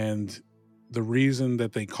 And the reason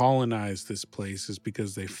that they colonized this place is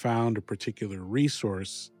because they found a particular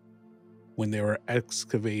resource when they were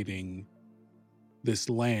excavating this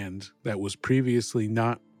land that was previously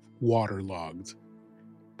not waterlogged.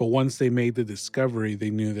 But once they made the discovery, they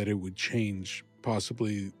knew that it would change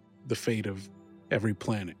possibly the fate of every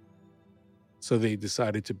planet. So they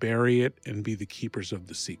decided to bury it and be the keepers of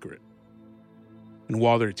the secret. And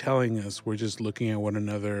while they're telling us, we're just looking at one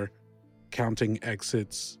another, counting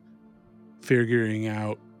exits, figuring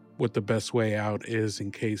out what the best way out is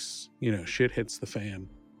in case, shit hits the fan.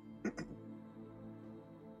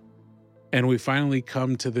 And we finally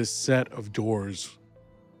come to this set of doors.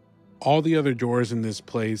 All the other doors in this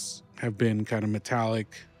place have been kind of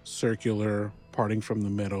metallic, circular, parting from the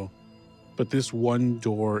middle. But this one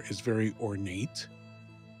door is very ornate,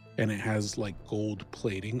 and it has like gold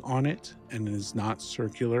plating on it, and it is not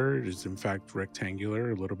circular. It is in fact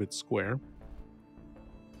rectangular, a little bit square.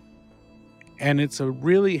 And it's a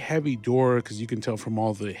really heavy door because you can tell from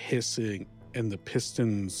all the hissing and the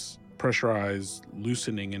pistons pressurized,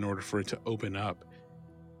 loosening in order for it to open up.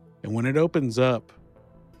 And when it opens up,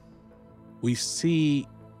 we see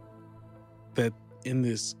that in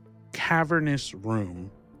this cavernous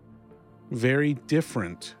room, very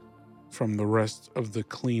different from the rest of the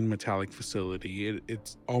clean metallic facility,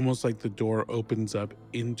 it's almost like the door opens up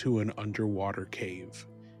into an underwater cave.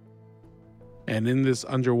 And in this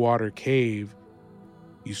underwater cave,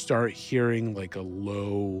 you start hearing like a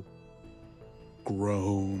low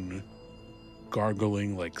groan,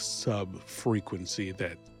 gargling, like sub-frequency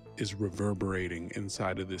that is reverberating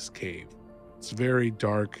inside of this cave. It's very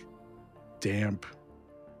dark, damp,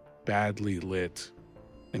 badly lit,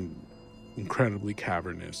 and incredibly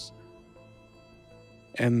cavernous.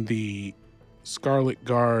 And the Scarlet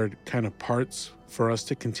Guard kind of parts for us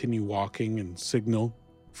to continue walking and signal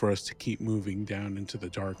for us to keep moving down into the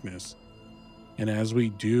darkness. And as we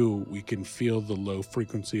do, we can feel the low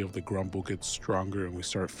frequency of the grumble get stronger, and we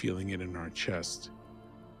start feeling it in our chest.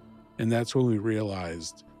 And that's when we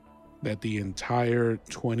realized that the entire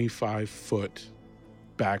 25-foot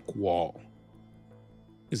back wall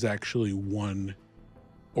is actually one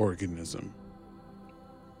organism.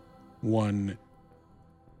 One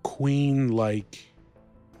queen-like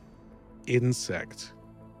insect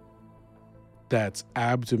that's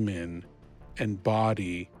abdomen and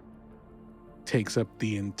body takes up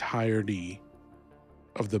the entirety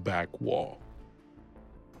of the back wall.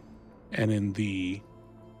 And in the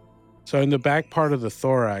back part of the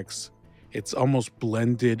thorax, it's almost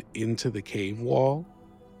blended into the cave wall,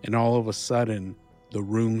 and all of a sudden the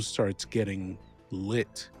room starts getting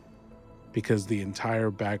lit because the entire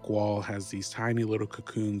back wall has these tiny little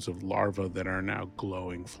cocoons of larvae that are now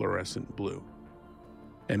glowing fluorescent blue.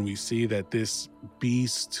 And we see that this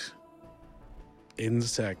beast,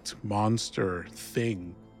 insect, monster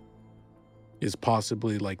thing is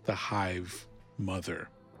possibly like the hive mother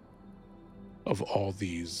of all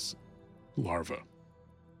these larvae.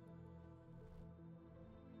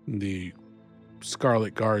 The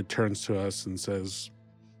Scarlet Guard turns to us and says,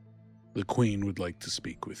 "The Queen would like to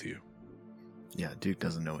speak with you." Yeah, Duke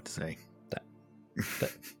doesn't know what to say.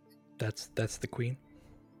 That's the queen.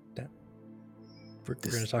 We're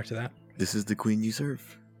going to talk to that. This is the queen you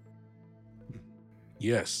serve.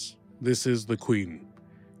 Yes, this is the Queen.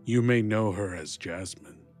 You may know her as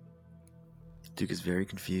Jasmine. Duke is very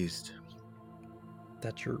confused.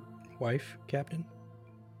 That's your wife, Captain?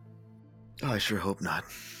 Oh, I sure hope not.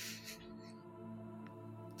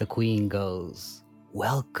 The Queen goes,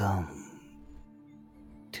 "Welcome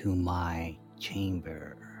to my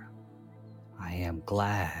chamber. I am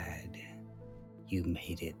glad you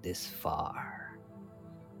made it this far."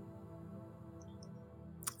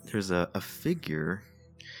 There's a figure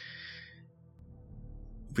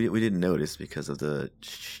we didn't notice because of the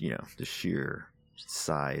sheer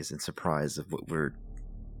size and surprise of what we're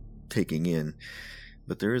taking in,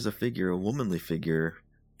 but there is a figure, a womanly figure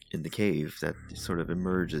in the cave that sort of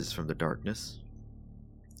emerges from the darkness,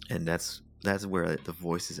 and that's where the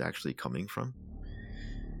voice is actually coming from.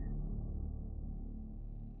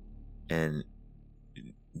 And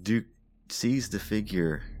Duke sees the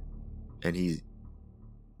figure, and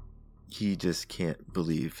he just can't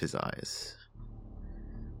believe his eyes,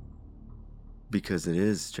 because it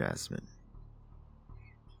is Jasmine,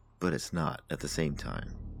 but it's not at the same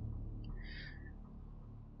time.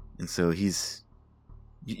 And so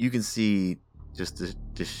you can see just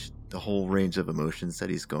the whole range of emotions that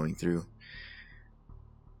he's going through,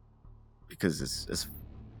 because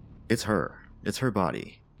it's her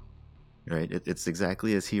body, right? It's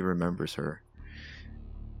exactly as he remembers her.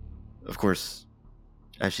 Of course,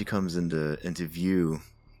 as she comes into view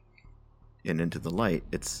and into the light,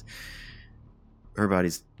 her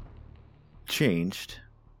body's changed,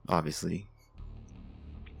 obviously.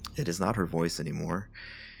 It is not her voice anymore.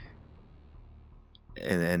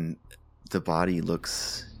 And then the body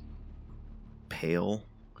looks pale,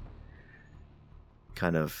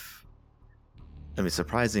 kind of,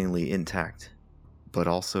 surprisingly intact, but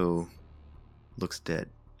also looks dead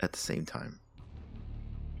at the same time.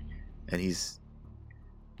 And he's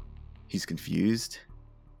confused.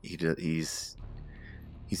 He's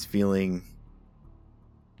feeling,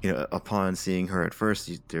 upon seeing her at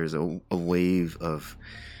first, there's a wave of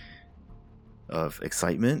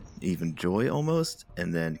excitement, even joy almost,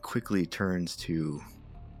 and then quickly turns to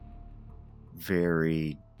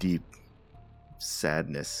very deep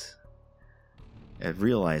sadness at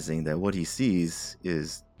realizing that what he sees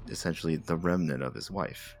is essentially the remnant of his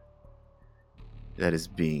wife that is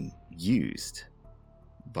being used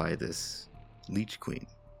by this Leech Queen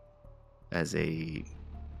as an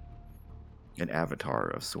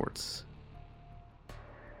avatar of sorts.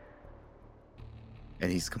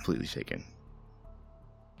 And he's completely shaken.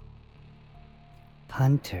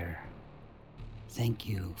 "Hunter, Thank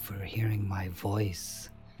you for hearing my voice.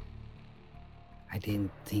 I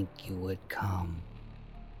didn't think you would come.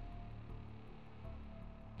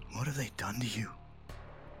 What have they done to you?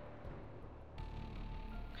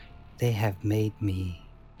 They have made me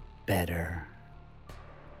better.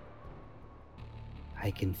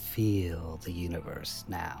 I can feel the universe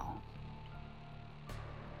now.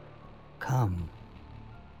 Come,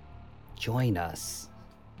 join us.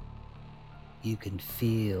 You can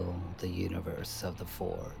feel the universe of the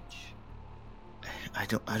Forge. I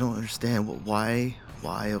don't understand. Why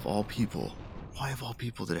of all people? Why of all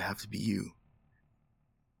people did it have to be you?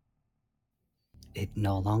 It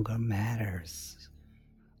no longer matters.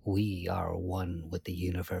 We are one with the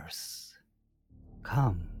universe.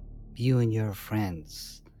 Come, you and your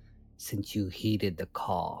friends, since you heeded the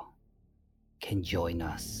call, can join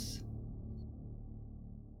us.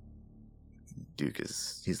 Duke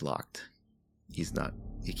he's locked. He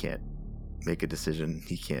can't make a decision.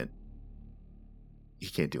 He can't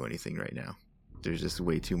do anything right now. There's just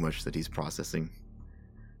way too much that he's processing.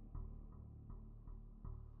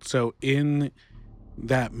 So in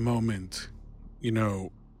that moment,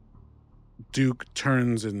 Duke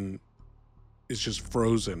turns and is just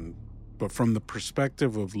frozen. But from the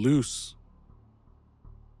perspective of Luce,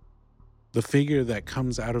 the figure that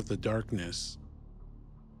comes out of the darkness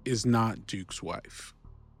is not Duke's wife.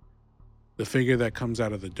 The figure that comes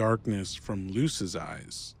out of the darkness from Luce's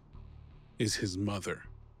eyes is his mother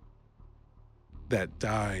that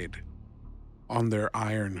died on their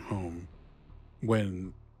iron home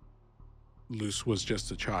when Luce was just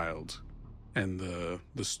a child and the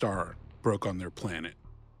star broke on their planet.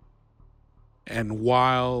 And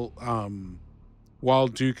while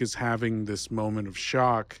Duke is having this moment of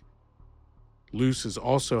shock, Luce is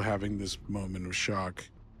also having this moment of shock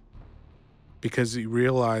because he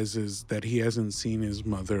realizes that he hasn't seen his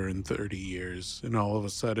mother in 30 years and all of a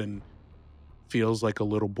sudden feels like a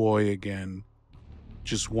little boy again,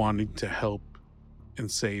 just wanting to help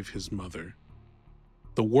and save his mother.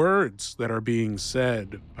 The words that are being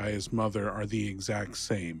said by his mother are the exact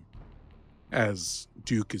same as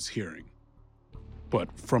Duke is hearing.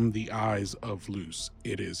 But from the eyes of Luce,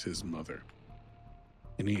 it is his mother.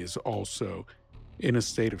 And he is also in a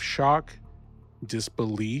state of shock,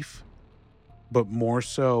 disbelief, but more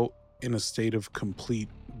so in a state of complete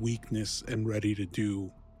weakness and ready to do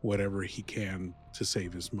whatever he can to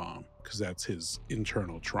save his mom, because that's his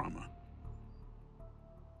internal trauma.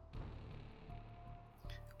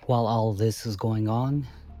 While all this is going on,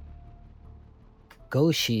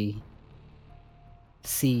 Goshi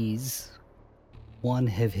sees one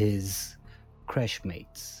of his creche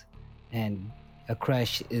mates, and a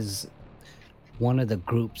creche is one of the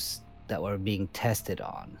groups that were being tested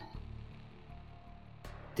on.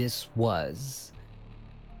 This was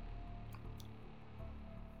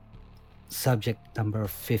subject number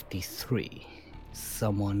 53,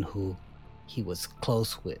 someone who he was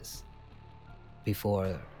close with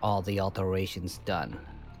before all the alterations done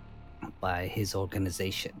by his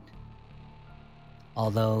organization.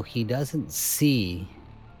 Although he doesn't see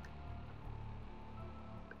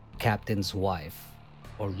Captain's wife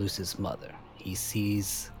or Luce's mother, he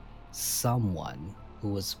sees someone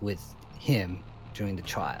who was with him during the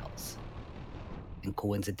trials. And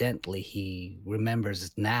coincidentally, he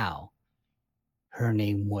remembers now her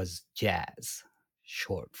name was Jazz,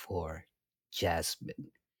 short for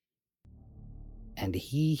Jasmine. And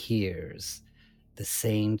he hears the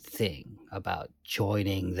same thing about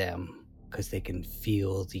joining them because they can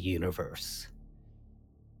feel the universe.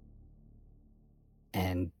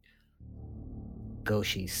 And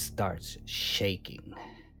Goshi starts shaking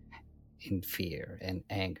in fear and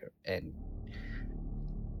anger and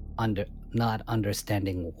not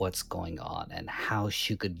understanding what's going on and how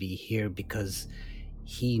she could be here, because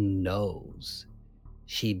he knows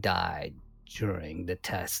she died during the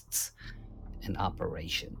tests and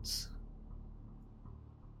operations.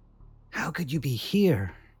 How could you be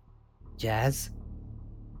here, Jazz?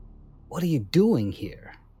 What are you doing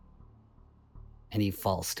here? And he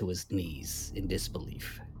falls to his knees in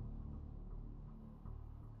disbelief.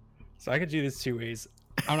 So I could do this two ways.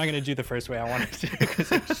 I'm not going to do the first way I wanted to.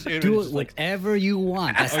 Because Do it whatever you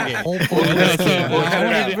want. That's Okay. the whole point of this game.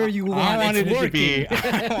 Whatever you want, I wanted it's it to be.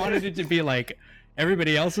 working. I wanted it to be like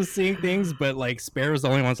everybody else was seeing things, but like Sparrow's the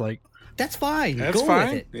only one's like, That's fine. That's Go fine.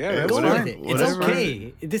 with it. Yeah, that's Go fine. with it. It's Whatever.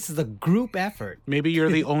 okay. This is a group effort. Maybe you're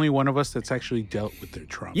the only one of us that's actually dealt with their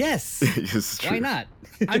trauma. Yes. It's true. Why not?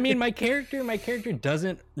 I mean, my character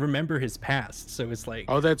doesn't remember his past, so it's like,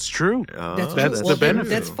 Oh, that's true. Oh, That's true. the then benefit.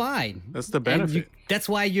 That's fine. That's the And benefit. that's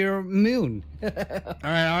why you're Moon. all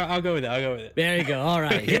right, I'll go with it. There you go. All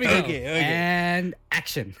right. Here we go. Okay. And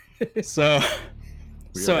action. So,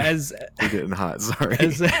 Yeah. as We're getting hot. Sorry.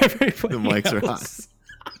 everybody The mics are hot. else,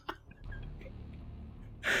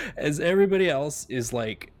 as everybody else is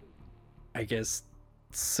like, I guess,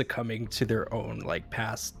 succumbing to their own like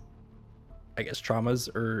past, I guess, traumas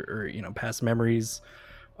or past memories,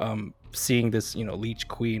 seeing this Leech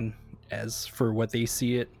Queen as for what they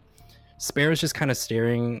see it, Sparrow's just kind of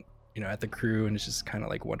staring at the crew, and it's just kind of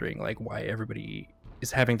like wondering like why everybody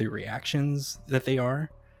is having the reactions that they are,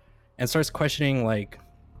 and starts questioning like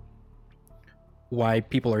why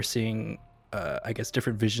people are seeing I guess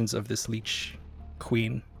different visions of this Leech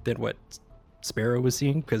Queen than what Sparrow was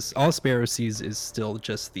seeing, because all Sparrow sees is still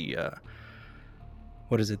just the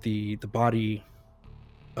the body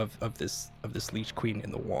of this Leech Queen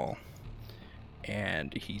in the wall,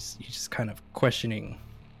 and he's just kind of questioning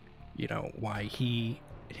why he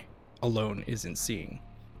alone isn't seeing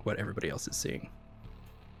what everybody else is seeing.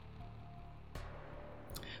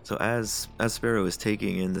 So as Sparrow is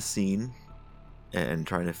taking in the scene and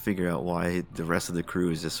trying to figure out why the rest of the crew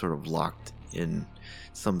is just sort of locked in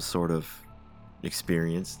some sort of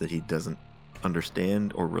experience that he doesn't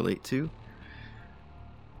understand or relate to,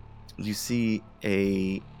 you see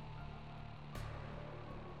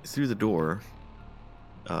through the door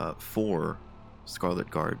 4 Scarlet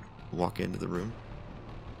Guard walk into the room,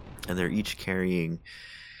 and they're each carrying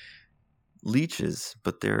leeches,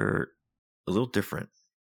 but they're a little different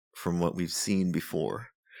from what we've seen before.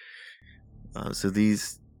 So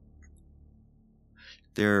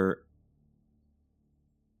they're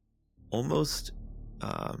almost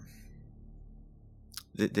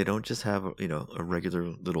they don't just have a regular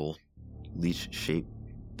little leech shape.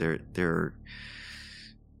 They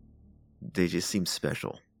just seem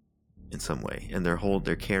special in some way, and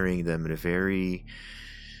they're carrying them in a very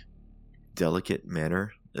delicate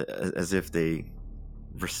manner, as if they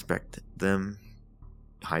respect them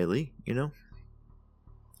highly,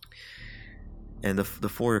 And the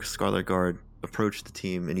 4 Scarlet Guard approach the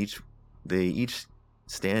team, and they each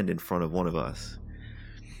stand in front of one of us.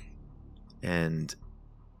 And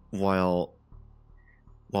while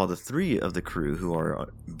the 3 of the crew who are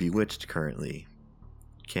bewitched currently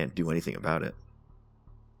can't do anything about it,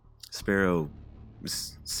 Sparrow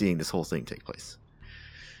is seeing this whole thing take place.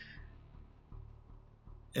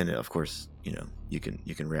 And of course, you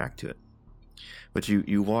can react to it. But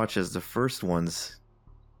you watch as the first ones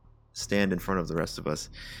stand in front of the rest of us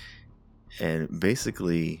and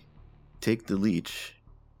basically take the leech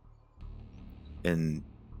and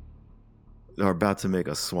are about to make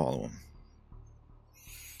us swallow them.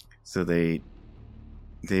 So they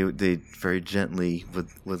very gently,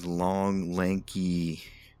 with long, lanky,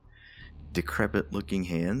 decrepit looking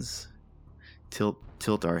hands,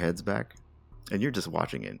 tilt our heads back, and you're just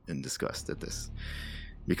watching it in disgust at this,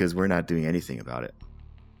 because we're not doing anything about it.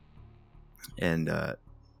 And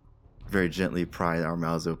very gently pry our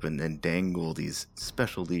mouths open and dangle these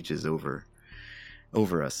special leeches over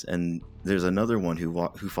us. And there's another one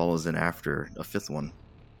who follows in after, a 5th one,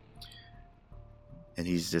 and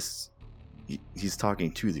he's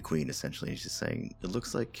talking to the queen. Essentially, he's just saying, it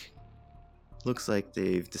looks like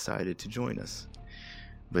they've decided to join us,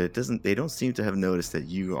 but they don't seem to have noticed that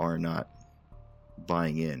you are not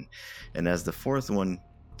buying in. And as the 4th one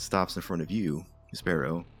stops in front of you,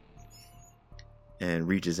 Sparrow, and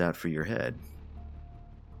reaches out for your head,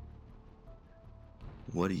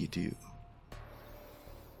 what do you do?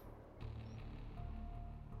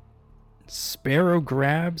 Sparrow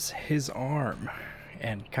grabs his arm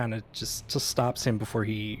and kind of just stops him before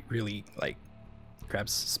he really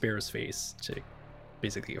grabs Sparrow's face to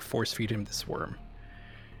basically force feed him this worm.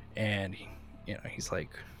 And he's like,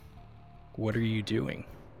 what are you doing?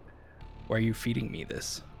 Why are you feeding me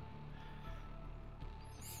this?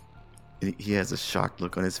 He has a shocked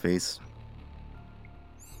look on his face,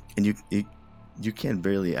 and you can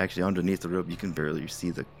barely, actually, underneath the robe, you can barely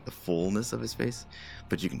see the fullness of his face,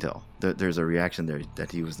 but you can tell that there's a reaction there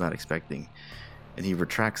that he was not expecting. And he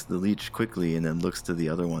retracts the leech quickly and then looks to the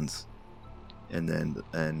other ones,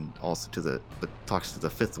 and also but talks to the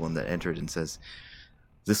 5th one that entered and says,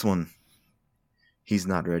 this one, he's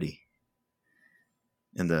not ready.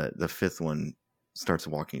 And the 5th one starts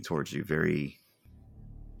walking towards you very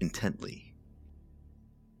intently.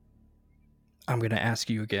 I'm going to ask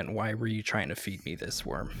you again, why were you trying to feed me this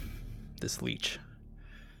worm? this leech.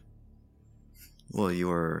 Well,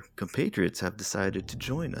 your compatriots have decided to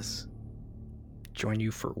join us. Join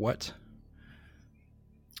you for what?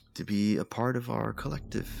 To be a part of our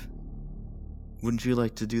collective. Wouldn't you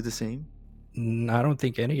like to do the same? I don't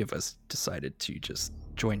think any of us decided to just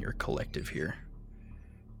join your collective here.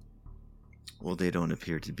 Well, they don't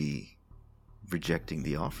appear to be rejecting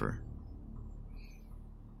the offer.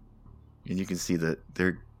 And you can see that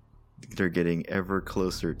they're getting ever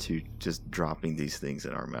closer to just dropping these things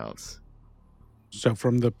in our mouths. So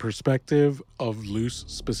from the perspective of Luce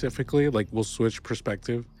specifically, like we'll switch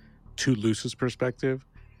perspective to Luce's perspective,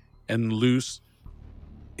 and Luce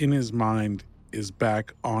in his mind is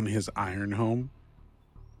back on his iron home,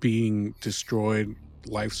 being destroyed,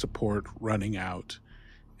 life support running out,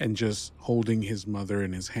 and just holding his mother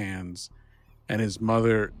in his hands. And his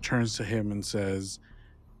mother turns to him and says,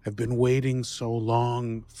 I've been waiting so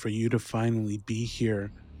long for you to finally be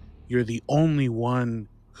here. You're the only one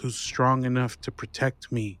who's strong enough to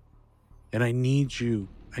protect me. And I need you.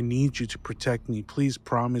 I need you to protect me. Please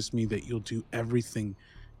promise me that you'll do everything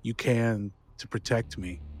you can to protect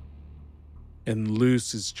me. And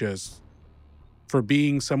Luce is just, for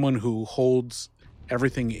being someone who holds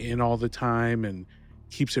everything in all the time and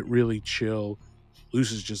keeps it really chill,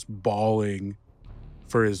 Luce is just bawling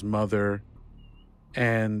for his mother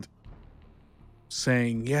and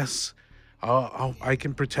saying, yes, I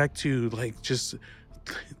can protect you. Like, just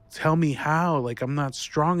tell me how. Like, I'm not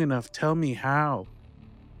strong enough. Tell me how.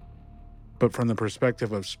 But from the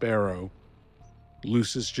perspective of Sparrow,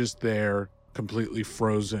 Luce is just there, completely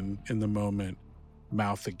frozen in the moment,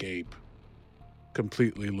 mouth agape,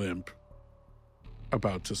 completely limp,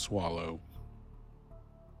 about to swallow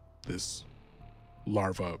this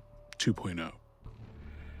larva 2.0.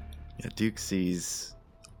 Yeah, Duke sees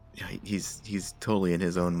he's totally in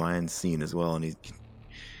his own mind scene as well, and he's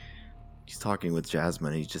talking with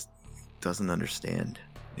Jasmine, and he just doesn't understand.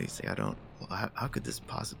 And he's like, how could this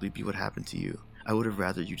possibly be what happened to you? I would have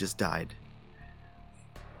rather you just died.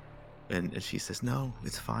 And she says, no,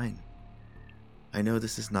 it's fine. I know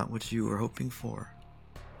this is not what you were hoping for,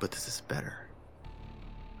 but this is better.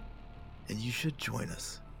 And you should join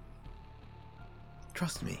us.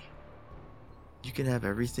 Trust me. You can have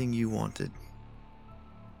everything you wanted.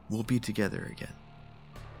 We'll be together again.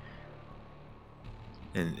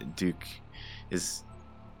 And Duke is...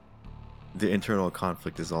 the internal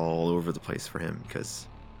conflict is all over the place for him, because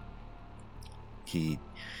he...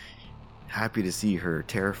 happy to see her,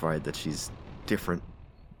 terrified that she's different,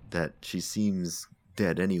 that she seems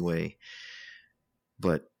dead anyway,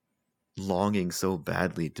 but longing so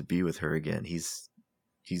badly to be with her again. He's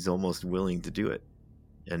almost willing to do it.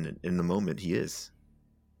 And in the moment he is.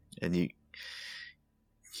 And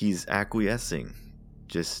he's acquiescing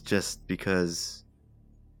just because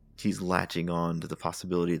he's latching on to the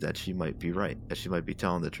possibility that she might be right, that she might be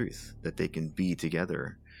telling the truth, that they can be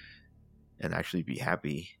together and actually be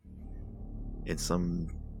happy in some,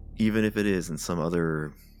 even if it is in some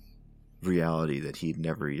other reality that he'd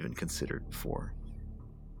never even considered before.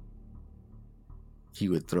 He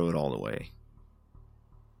would throw it all away.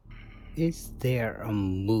 Is there a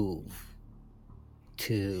move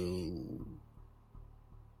to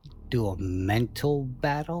do a mental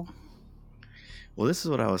battle? Well, this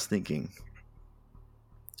is what I was thinking.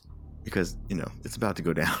 Because, it's about to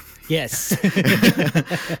go down. Yes.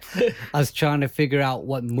 I was trying to figure out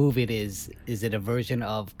what move it is. Is it a version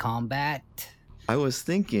of combat? I was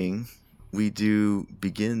thinking we do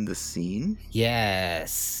begin the scene.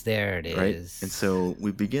 Yes, there it is. Right? And so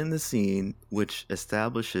we begin the scene, which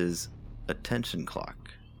establishes a tension clock.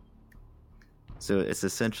 So it's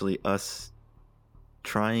essentially us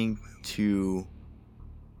trying to,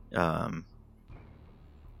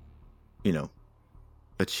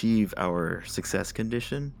 achieve our success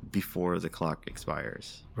condition before the clock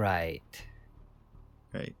expires. Right.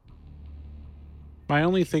 Right. My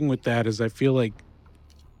only thing with that is I feel like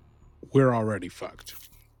we're already fucked.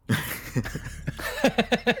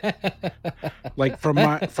 Like from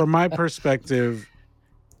my perspective,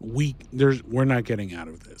 we're not getting out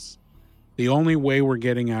of this. The only way we're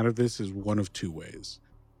getting out of this is one of two ways.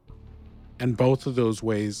 And both of those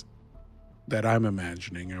ways that I'm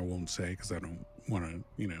imagining, I won't say because I don't want to,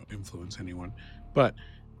 influence anyone, but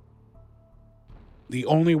the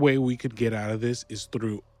only way we could get out of this is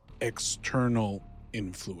through external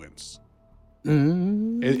influence.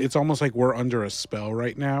 It's almost like we're under a spell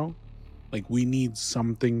right now. Like we need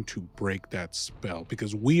something to break that spell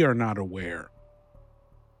because we are not aware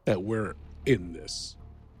that we're in this.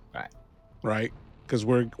 Right? Because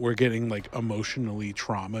we're getting like emotionally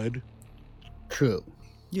traumatized. True.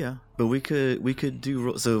 Yeah, but we could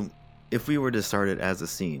do so. if we were to start it as a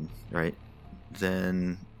scene, right,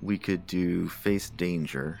 then we could do face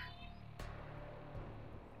danger,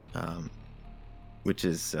 which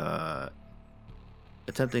is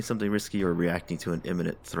attempting something risky or reacting to an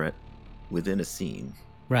imminent threat within a scene.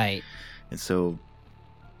 Right. And so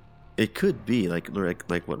it could be like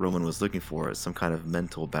what Roman was looking for, is some kind of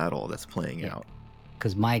mental battle that's playing out.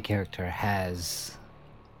 Because my character has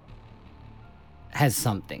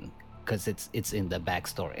something, because it's in the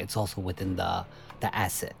backstory. It's also within the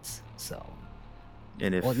assets. So,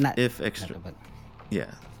 And if well,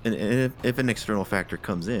 yeah, and if an external factor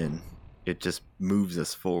comes in, it just moves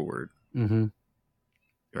us forward,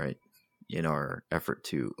 right, in our effort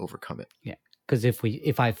to overcome it. Yeah, because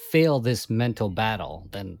if I fail this mental battle,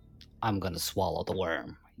 then I'm gonna swallow the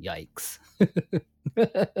worm. Yikes!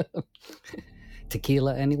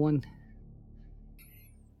 Tequila, anyone?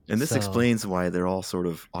 And this explains why they're all sort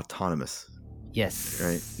of autonomous. Yes.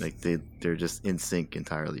 Right? Like they're just in sync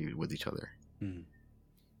entirely with each other. Mm.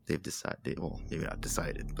 They've decided, well, maybe not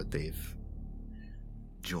decided, but they've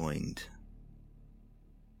joined.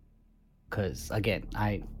 Because again,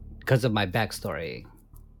 because of my backstory,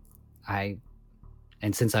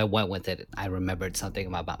 and since I went with it, I remembered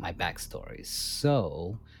something about my backstory.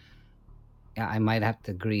 So, yeah, I might have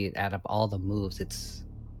to agree. Out of all the moves, it's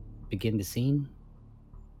begin the scene.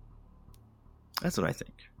 That's what I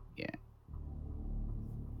think. Yeah.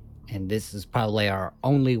 And this is probably our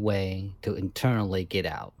only way to internally get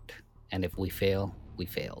out. And if we fail, we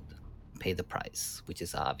failed. Pay the price, which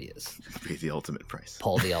is obvious. Pay the ultimate price.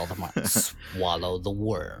 Pull the ultimate. Swallow the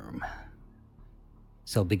worm.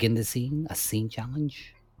 So begin the scene, a scene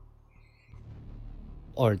challenge?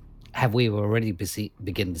 Or have we already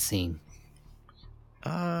begin the scene?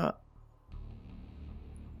 No,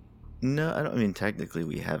 I don't. I mean, technically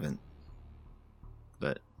we haven't.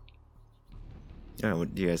 But I don't know.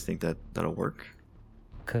 Do you guys think that'll work?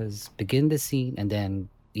 Because begin the scene and then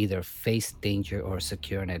either face danger or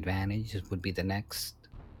secure an advantage would be the next.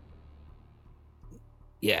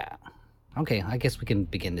 Yeah. Okay, I guess we can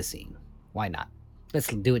begin the scene. Why not? Let's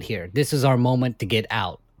do it here. This is our moment to get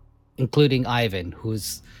out, including Ivan,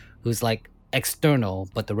 who's like external,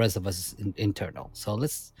 but the rest of us is internal. So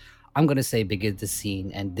I'm gonna say begin the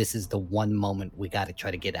scene, and this is the one moment we gotta try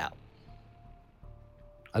to get out.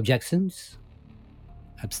 Objections?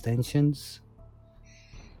 Abstentions?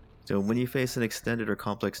 So when you face an extended or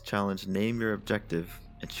complex challenge, name your objective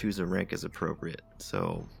and choose a rank as appropriate.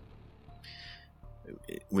 So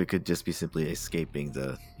we could just be simply escaping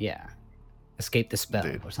the... Yeah. Escape the spell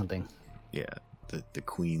or something. Yeah, the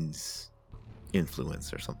queen's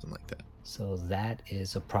influence or something like that. So that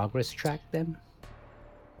is a progress track then?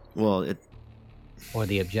 Well, Or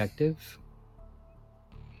the objective?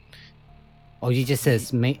 Oh, you just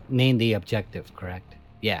says name the objective, correct?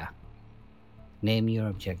 Yeah. Name your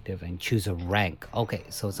objective and choose a rank. Okay,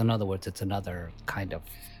 so in other words, it's another kind of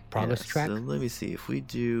progress track. So let me see. If we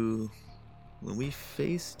do... When we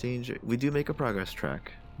face danger... We do make a progress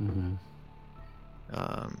track. Mm-hmm.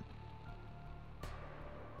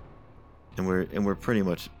 And we're pretty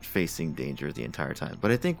much facing danger the entire time.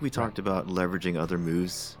 But I think we talked about leveraging other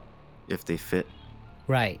moves if they fit.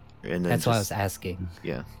 Right. And that's why I was asking.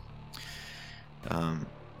 Yeah.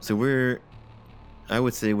 So I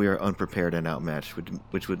would say we are unprepared and outmatched,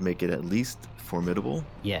 which would make it at least formidable.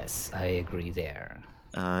 Yes, I agree there.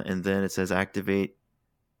 And then it says activate.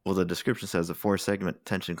 Well, the description says a 4-segment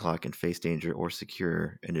tension clock and face danger or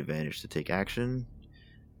secure an advantage to take action.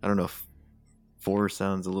 I don't know if 4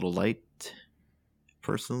 sounds a little light,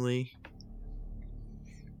 personally.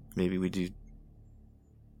 Maybe we do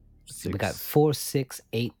 6. We got 4, 6,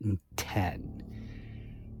 8, and 10.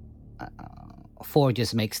 4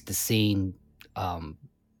 just makes the scene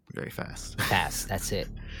very fast. Fast, that's it.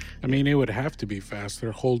 I mean, it would have to be fast.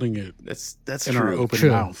 They're holding it That's in true. our open True.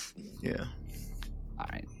 mouth. Yeah. All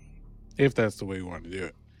right. If that's the way you want to do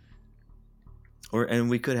it. And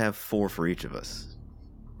we could have 4 for each of us.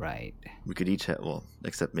 Right. We could each have, well,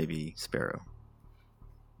 except maybe Sparrow.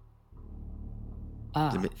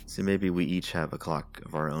 So maybe we each have a clock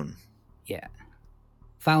of our own. Yeah.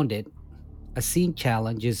 Found it. A scene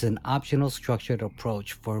challenge is an optional structured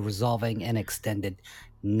approach for resolving an extended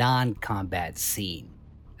non-combat scene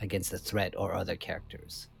against a threat or other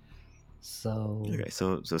characters. So Okay,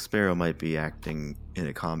 so Sparrow might be acting in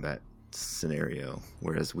a combat scenario,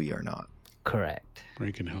 whereas we are not. correct. Or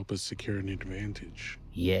you can help us secure an advantage.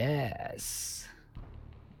 Yes.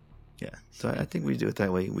 Yeah, so I think we do it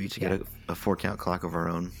that way. We each get a 4-count clock of our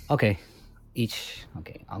own. Okay.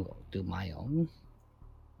 Okay, I'll go do my own.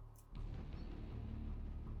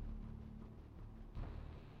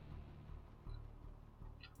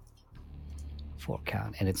 4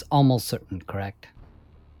 count, and it's almost certain, correct?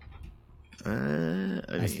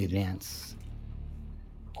 That's the advance.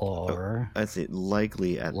 Or I'd say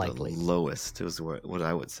likely at likely. the lowest is what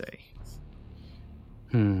I would say.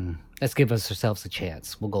 Let's give ourselves a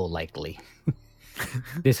chance. We'll go likely.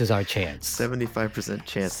 This is our chance. 75%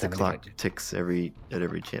 chance the 75. clock ticks at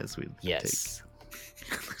every chance we Yes.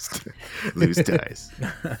 take. Lose dice.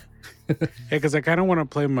 Yeah, because I kind of want to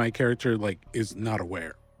play my character like is not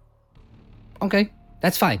aware. Okay,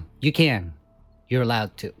 that's fine. You can. You're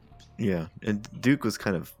allowed to. Yeah, and Duke was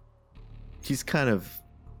he's kind of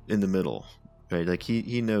in the middle, right? Like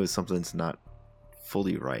he knows something's not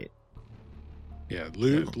fully right. Yeah,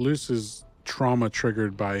 Luce is trauma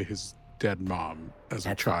triggered by his dead mom as a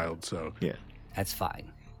That's child, so Yeah. That's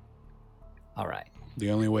fine. All right.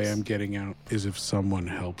 the only way I'm getting out is if someone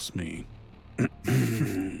helps me.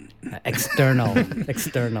 External.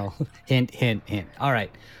 Hint. All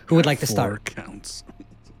right. Who would like to 4 start? counts.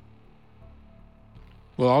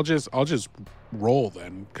 Well, I'll just roll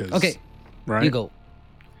then, because Okay, right. you go.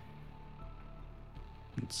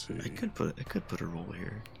 Let's see. I could put a roll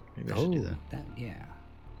here. Maybe I should do that. Yeah.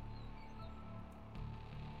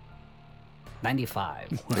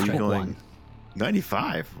 95. Are you Check going one.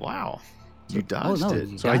 95? Wow. You dodged Oh no, it.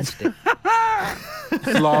 you So I- dodged it.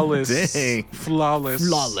 Flawless. Dang.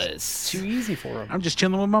 Flawless. Too easy for him. I'm just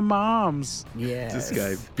chilling with my moms. Yeah. This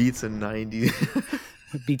guy beats a 90.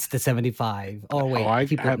 beats the 75. Oh wait, I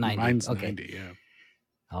he put have 90. mine's Okay. 90, yeah.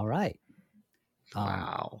 All right.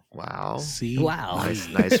 Wow. See? Wow.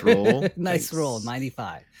 Nice roll. Nice roll.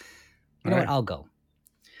 95. You know All what? right. I'll go.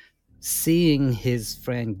 Seeing his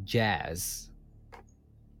friend Jazz,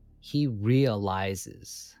 he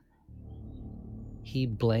realizes he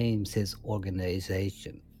blames his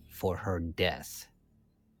organization for her death.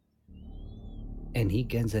 And he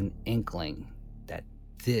gets an inkling that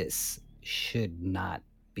this should not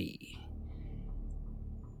be.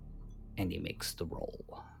 And he makes the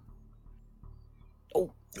roll.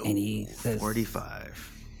 Oh, and he says,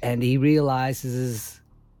 45. and he realizes,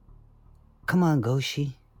 come on,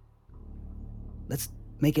 Goshi. Let's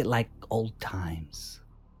make it like old times.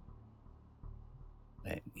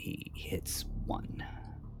 And he hits 1.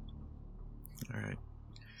 All right.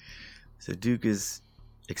 So Duke is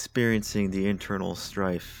experiencing the internal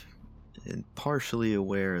strife and partially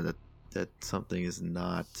aware that something is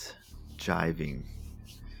not jiving.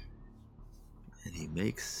 And he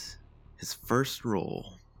makes his first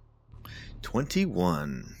roll.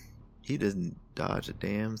 21. He doesn't dodge a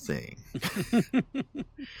damn thing.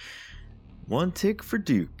 1 tick for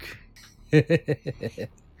Duke.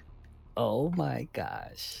 Oh my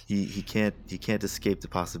gosh. He can't escape the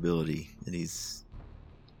possibility, and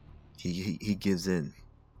he gives in,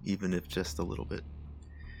 even if just a little bit.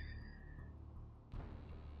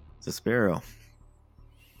 So Sparrow,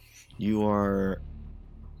 you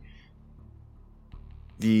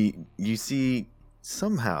see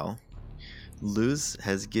somehow Luz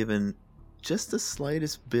has given just the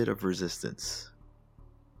slightest bit of resistance.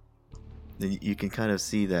 You can kind of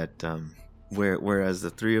see that whereas the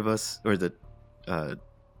three of us,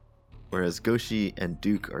 whereas Goshi and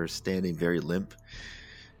Duke are standing very limp,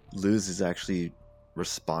 Luz is actually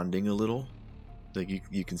responding a little. Like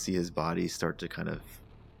you can see his body start to kind of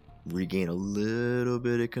regain a little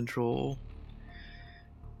bit of control,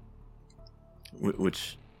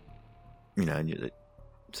 which it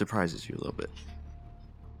surprises you a little bit.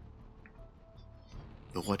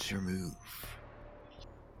 But what's your move?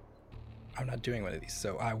 I'm not doing one of these.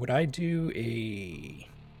 So would I do a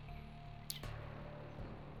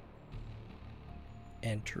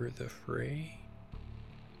enter the fray?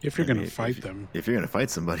 If you're going to fight them. If you're going to fight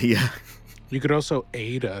somebody, yeah. You could also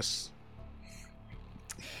aid us.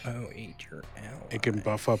 Oh, aid your ally. It can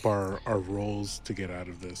buff up our rolls to get out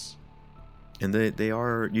of this. And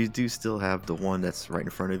you do still have the one that's right in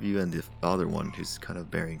front of you and the other one who's kind of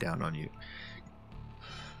bearing down on you.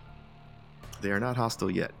 They are not hostile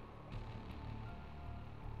yet.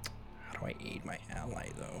 How do I aid my ally,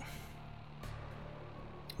 though?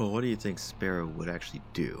 Well, what do you think Sparrow would actually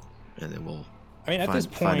do? And then we'll at this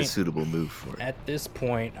point, find a suitable move for it. At this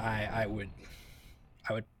point, I would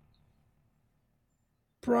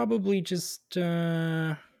probably just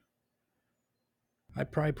I'd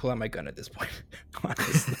probably pull out my gun at this point,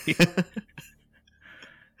 honestly.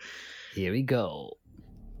 Here we go.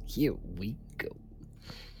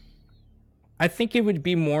 I think it would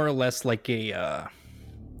be more or less like a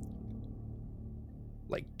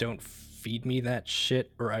like, don't feed me that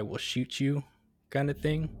shit or I will shoot you kind of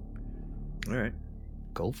thing. All right.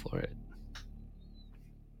 Go for it.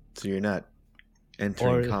 So you're not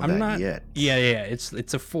entering Or- combat I'm not yet. Yeah,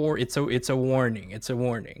 it's a warning. It's a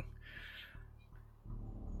warning.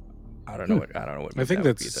 I don't know what I think that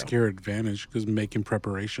would that's be, a though. scare advantage because making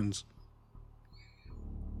preparations.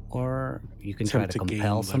 Or you can try Attempt to to gain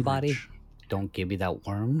compel somebody. leverage. Don't give me that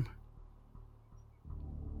worm.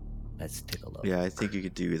 Let's take a look. Yeah, I think you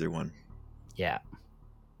could do either one. Yeah.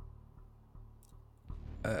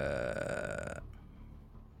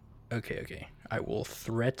 Okay. I will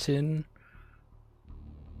threaten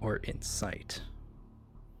or incite.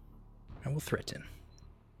 I will threaten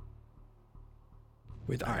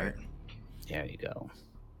with All right. iron. There you go.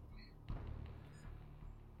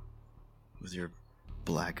 With your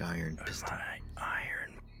black iron pistol. My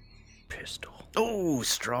iron pistol. Oh,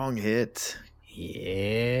 strong hit.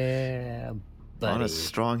 Yeah, buddy. On a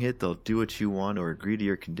strong hit, they'll do what you want or agree to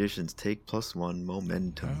your conditions. Take +1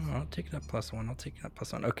 momentum. Oh, I'll take that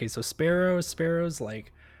 +1. Okay, so Sparrow's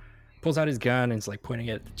like pulls out his gun and is like pointing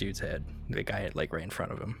it at the dude's head, the guy like right in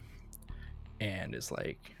front of him, and is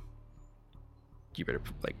like, "You better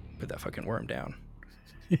like put that fucking worm down."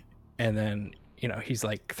 And then he's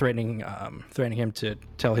like threatening him to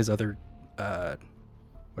tell his other what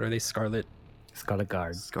are they, Scarlet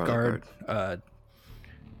Guard. Scarlet Guard.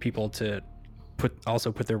 people to put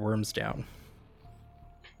their worms down.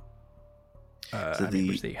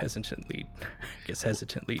 Which they hesitantly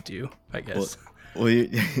do, I guess. Well,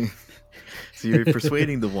 so you're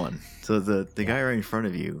persuading the one. So the guy right in front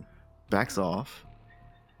of you backs off.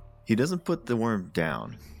 He doesn't put the worm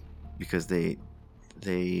down because they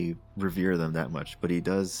revere them that much, but he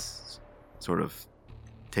does sort of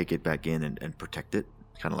take it back in and protect it,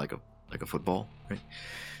 kind of like a football, right?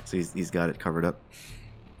 So he's got it covered up,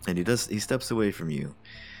 and he steps away from you,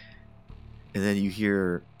 and then you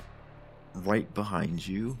hear right behind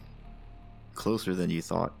you, closer than you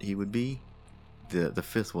thought he would be, the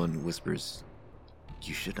fifth one whispers,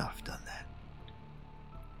 "You should not have done that."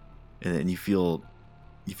 And then you feel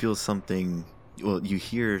something. Well, you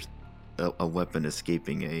hear a weapon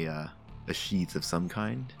escaping a sheath of some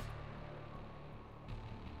kind,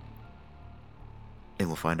 and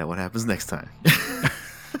we'll find out what happens next time.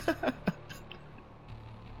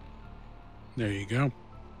 There you go.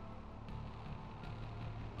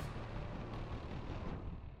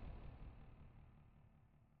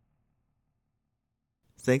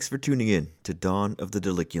 Thanks for tuning in to Dawn of the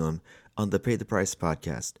Diliculum on the Pay the Price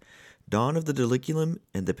podcast. Dawn of the Diliculum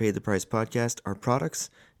and the Pay the Price podcast are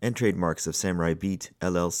products and trademarks of Samurai Beat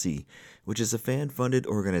LLC, which is a fan-funded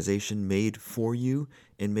organization made for you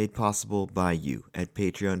and made possible by you at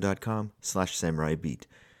patreon.com/samuraibeat.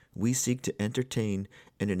 We seek to entertain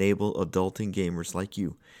and enable adulting gamers like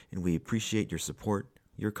you, and we appreciate your support,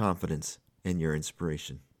 your confidence, and your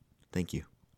inspiration. Thank you.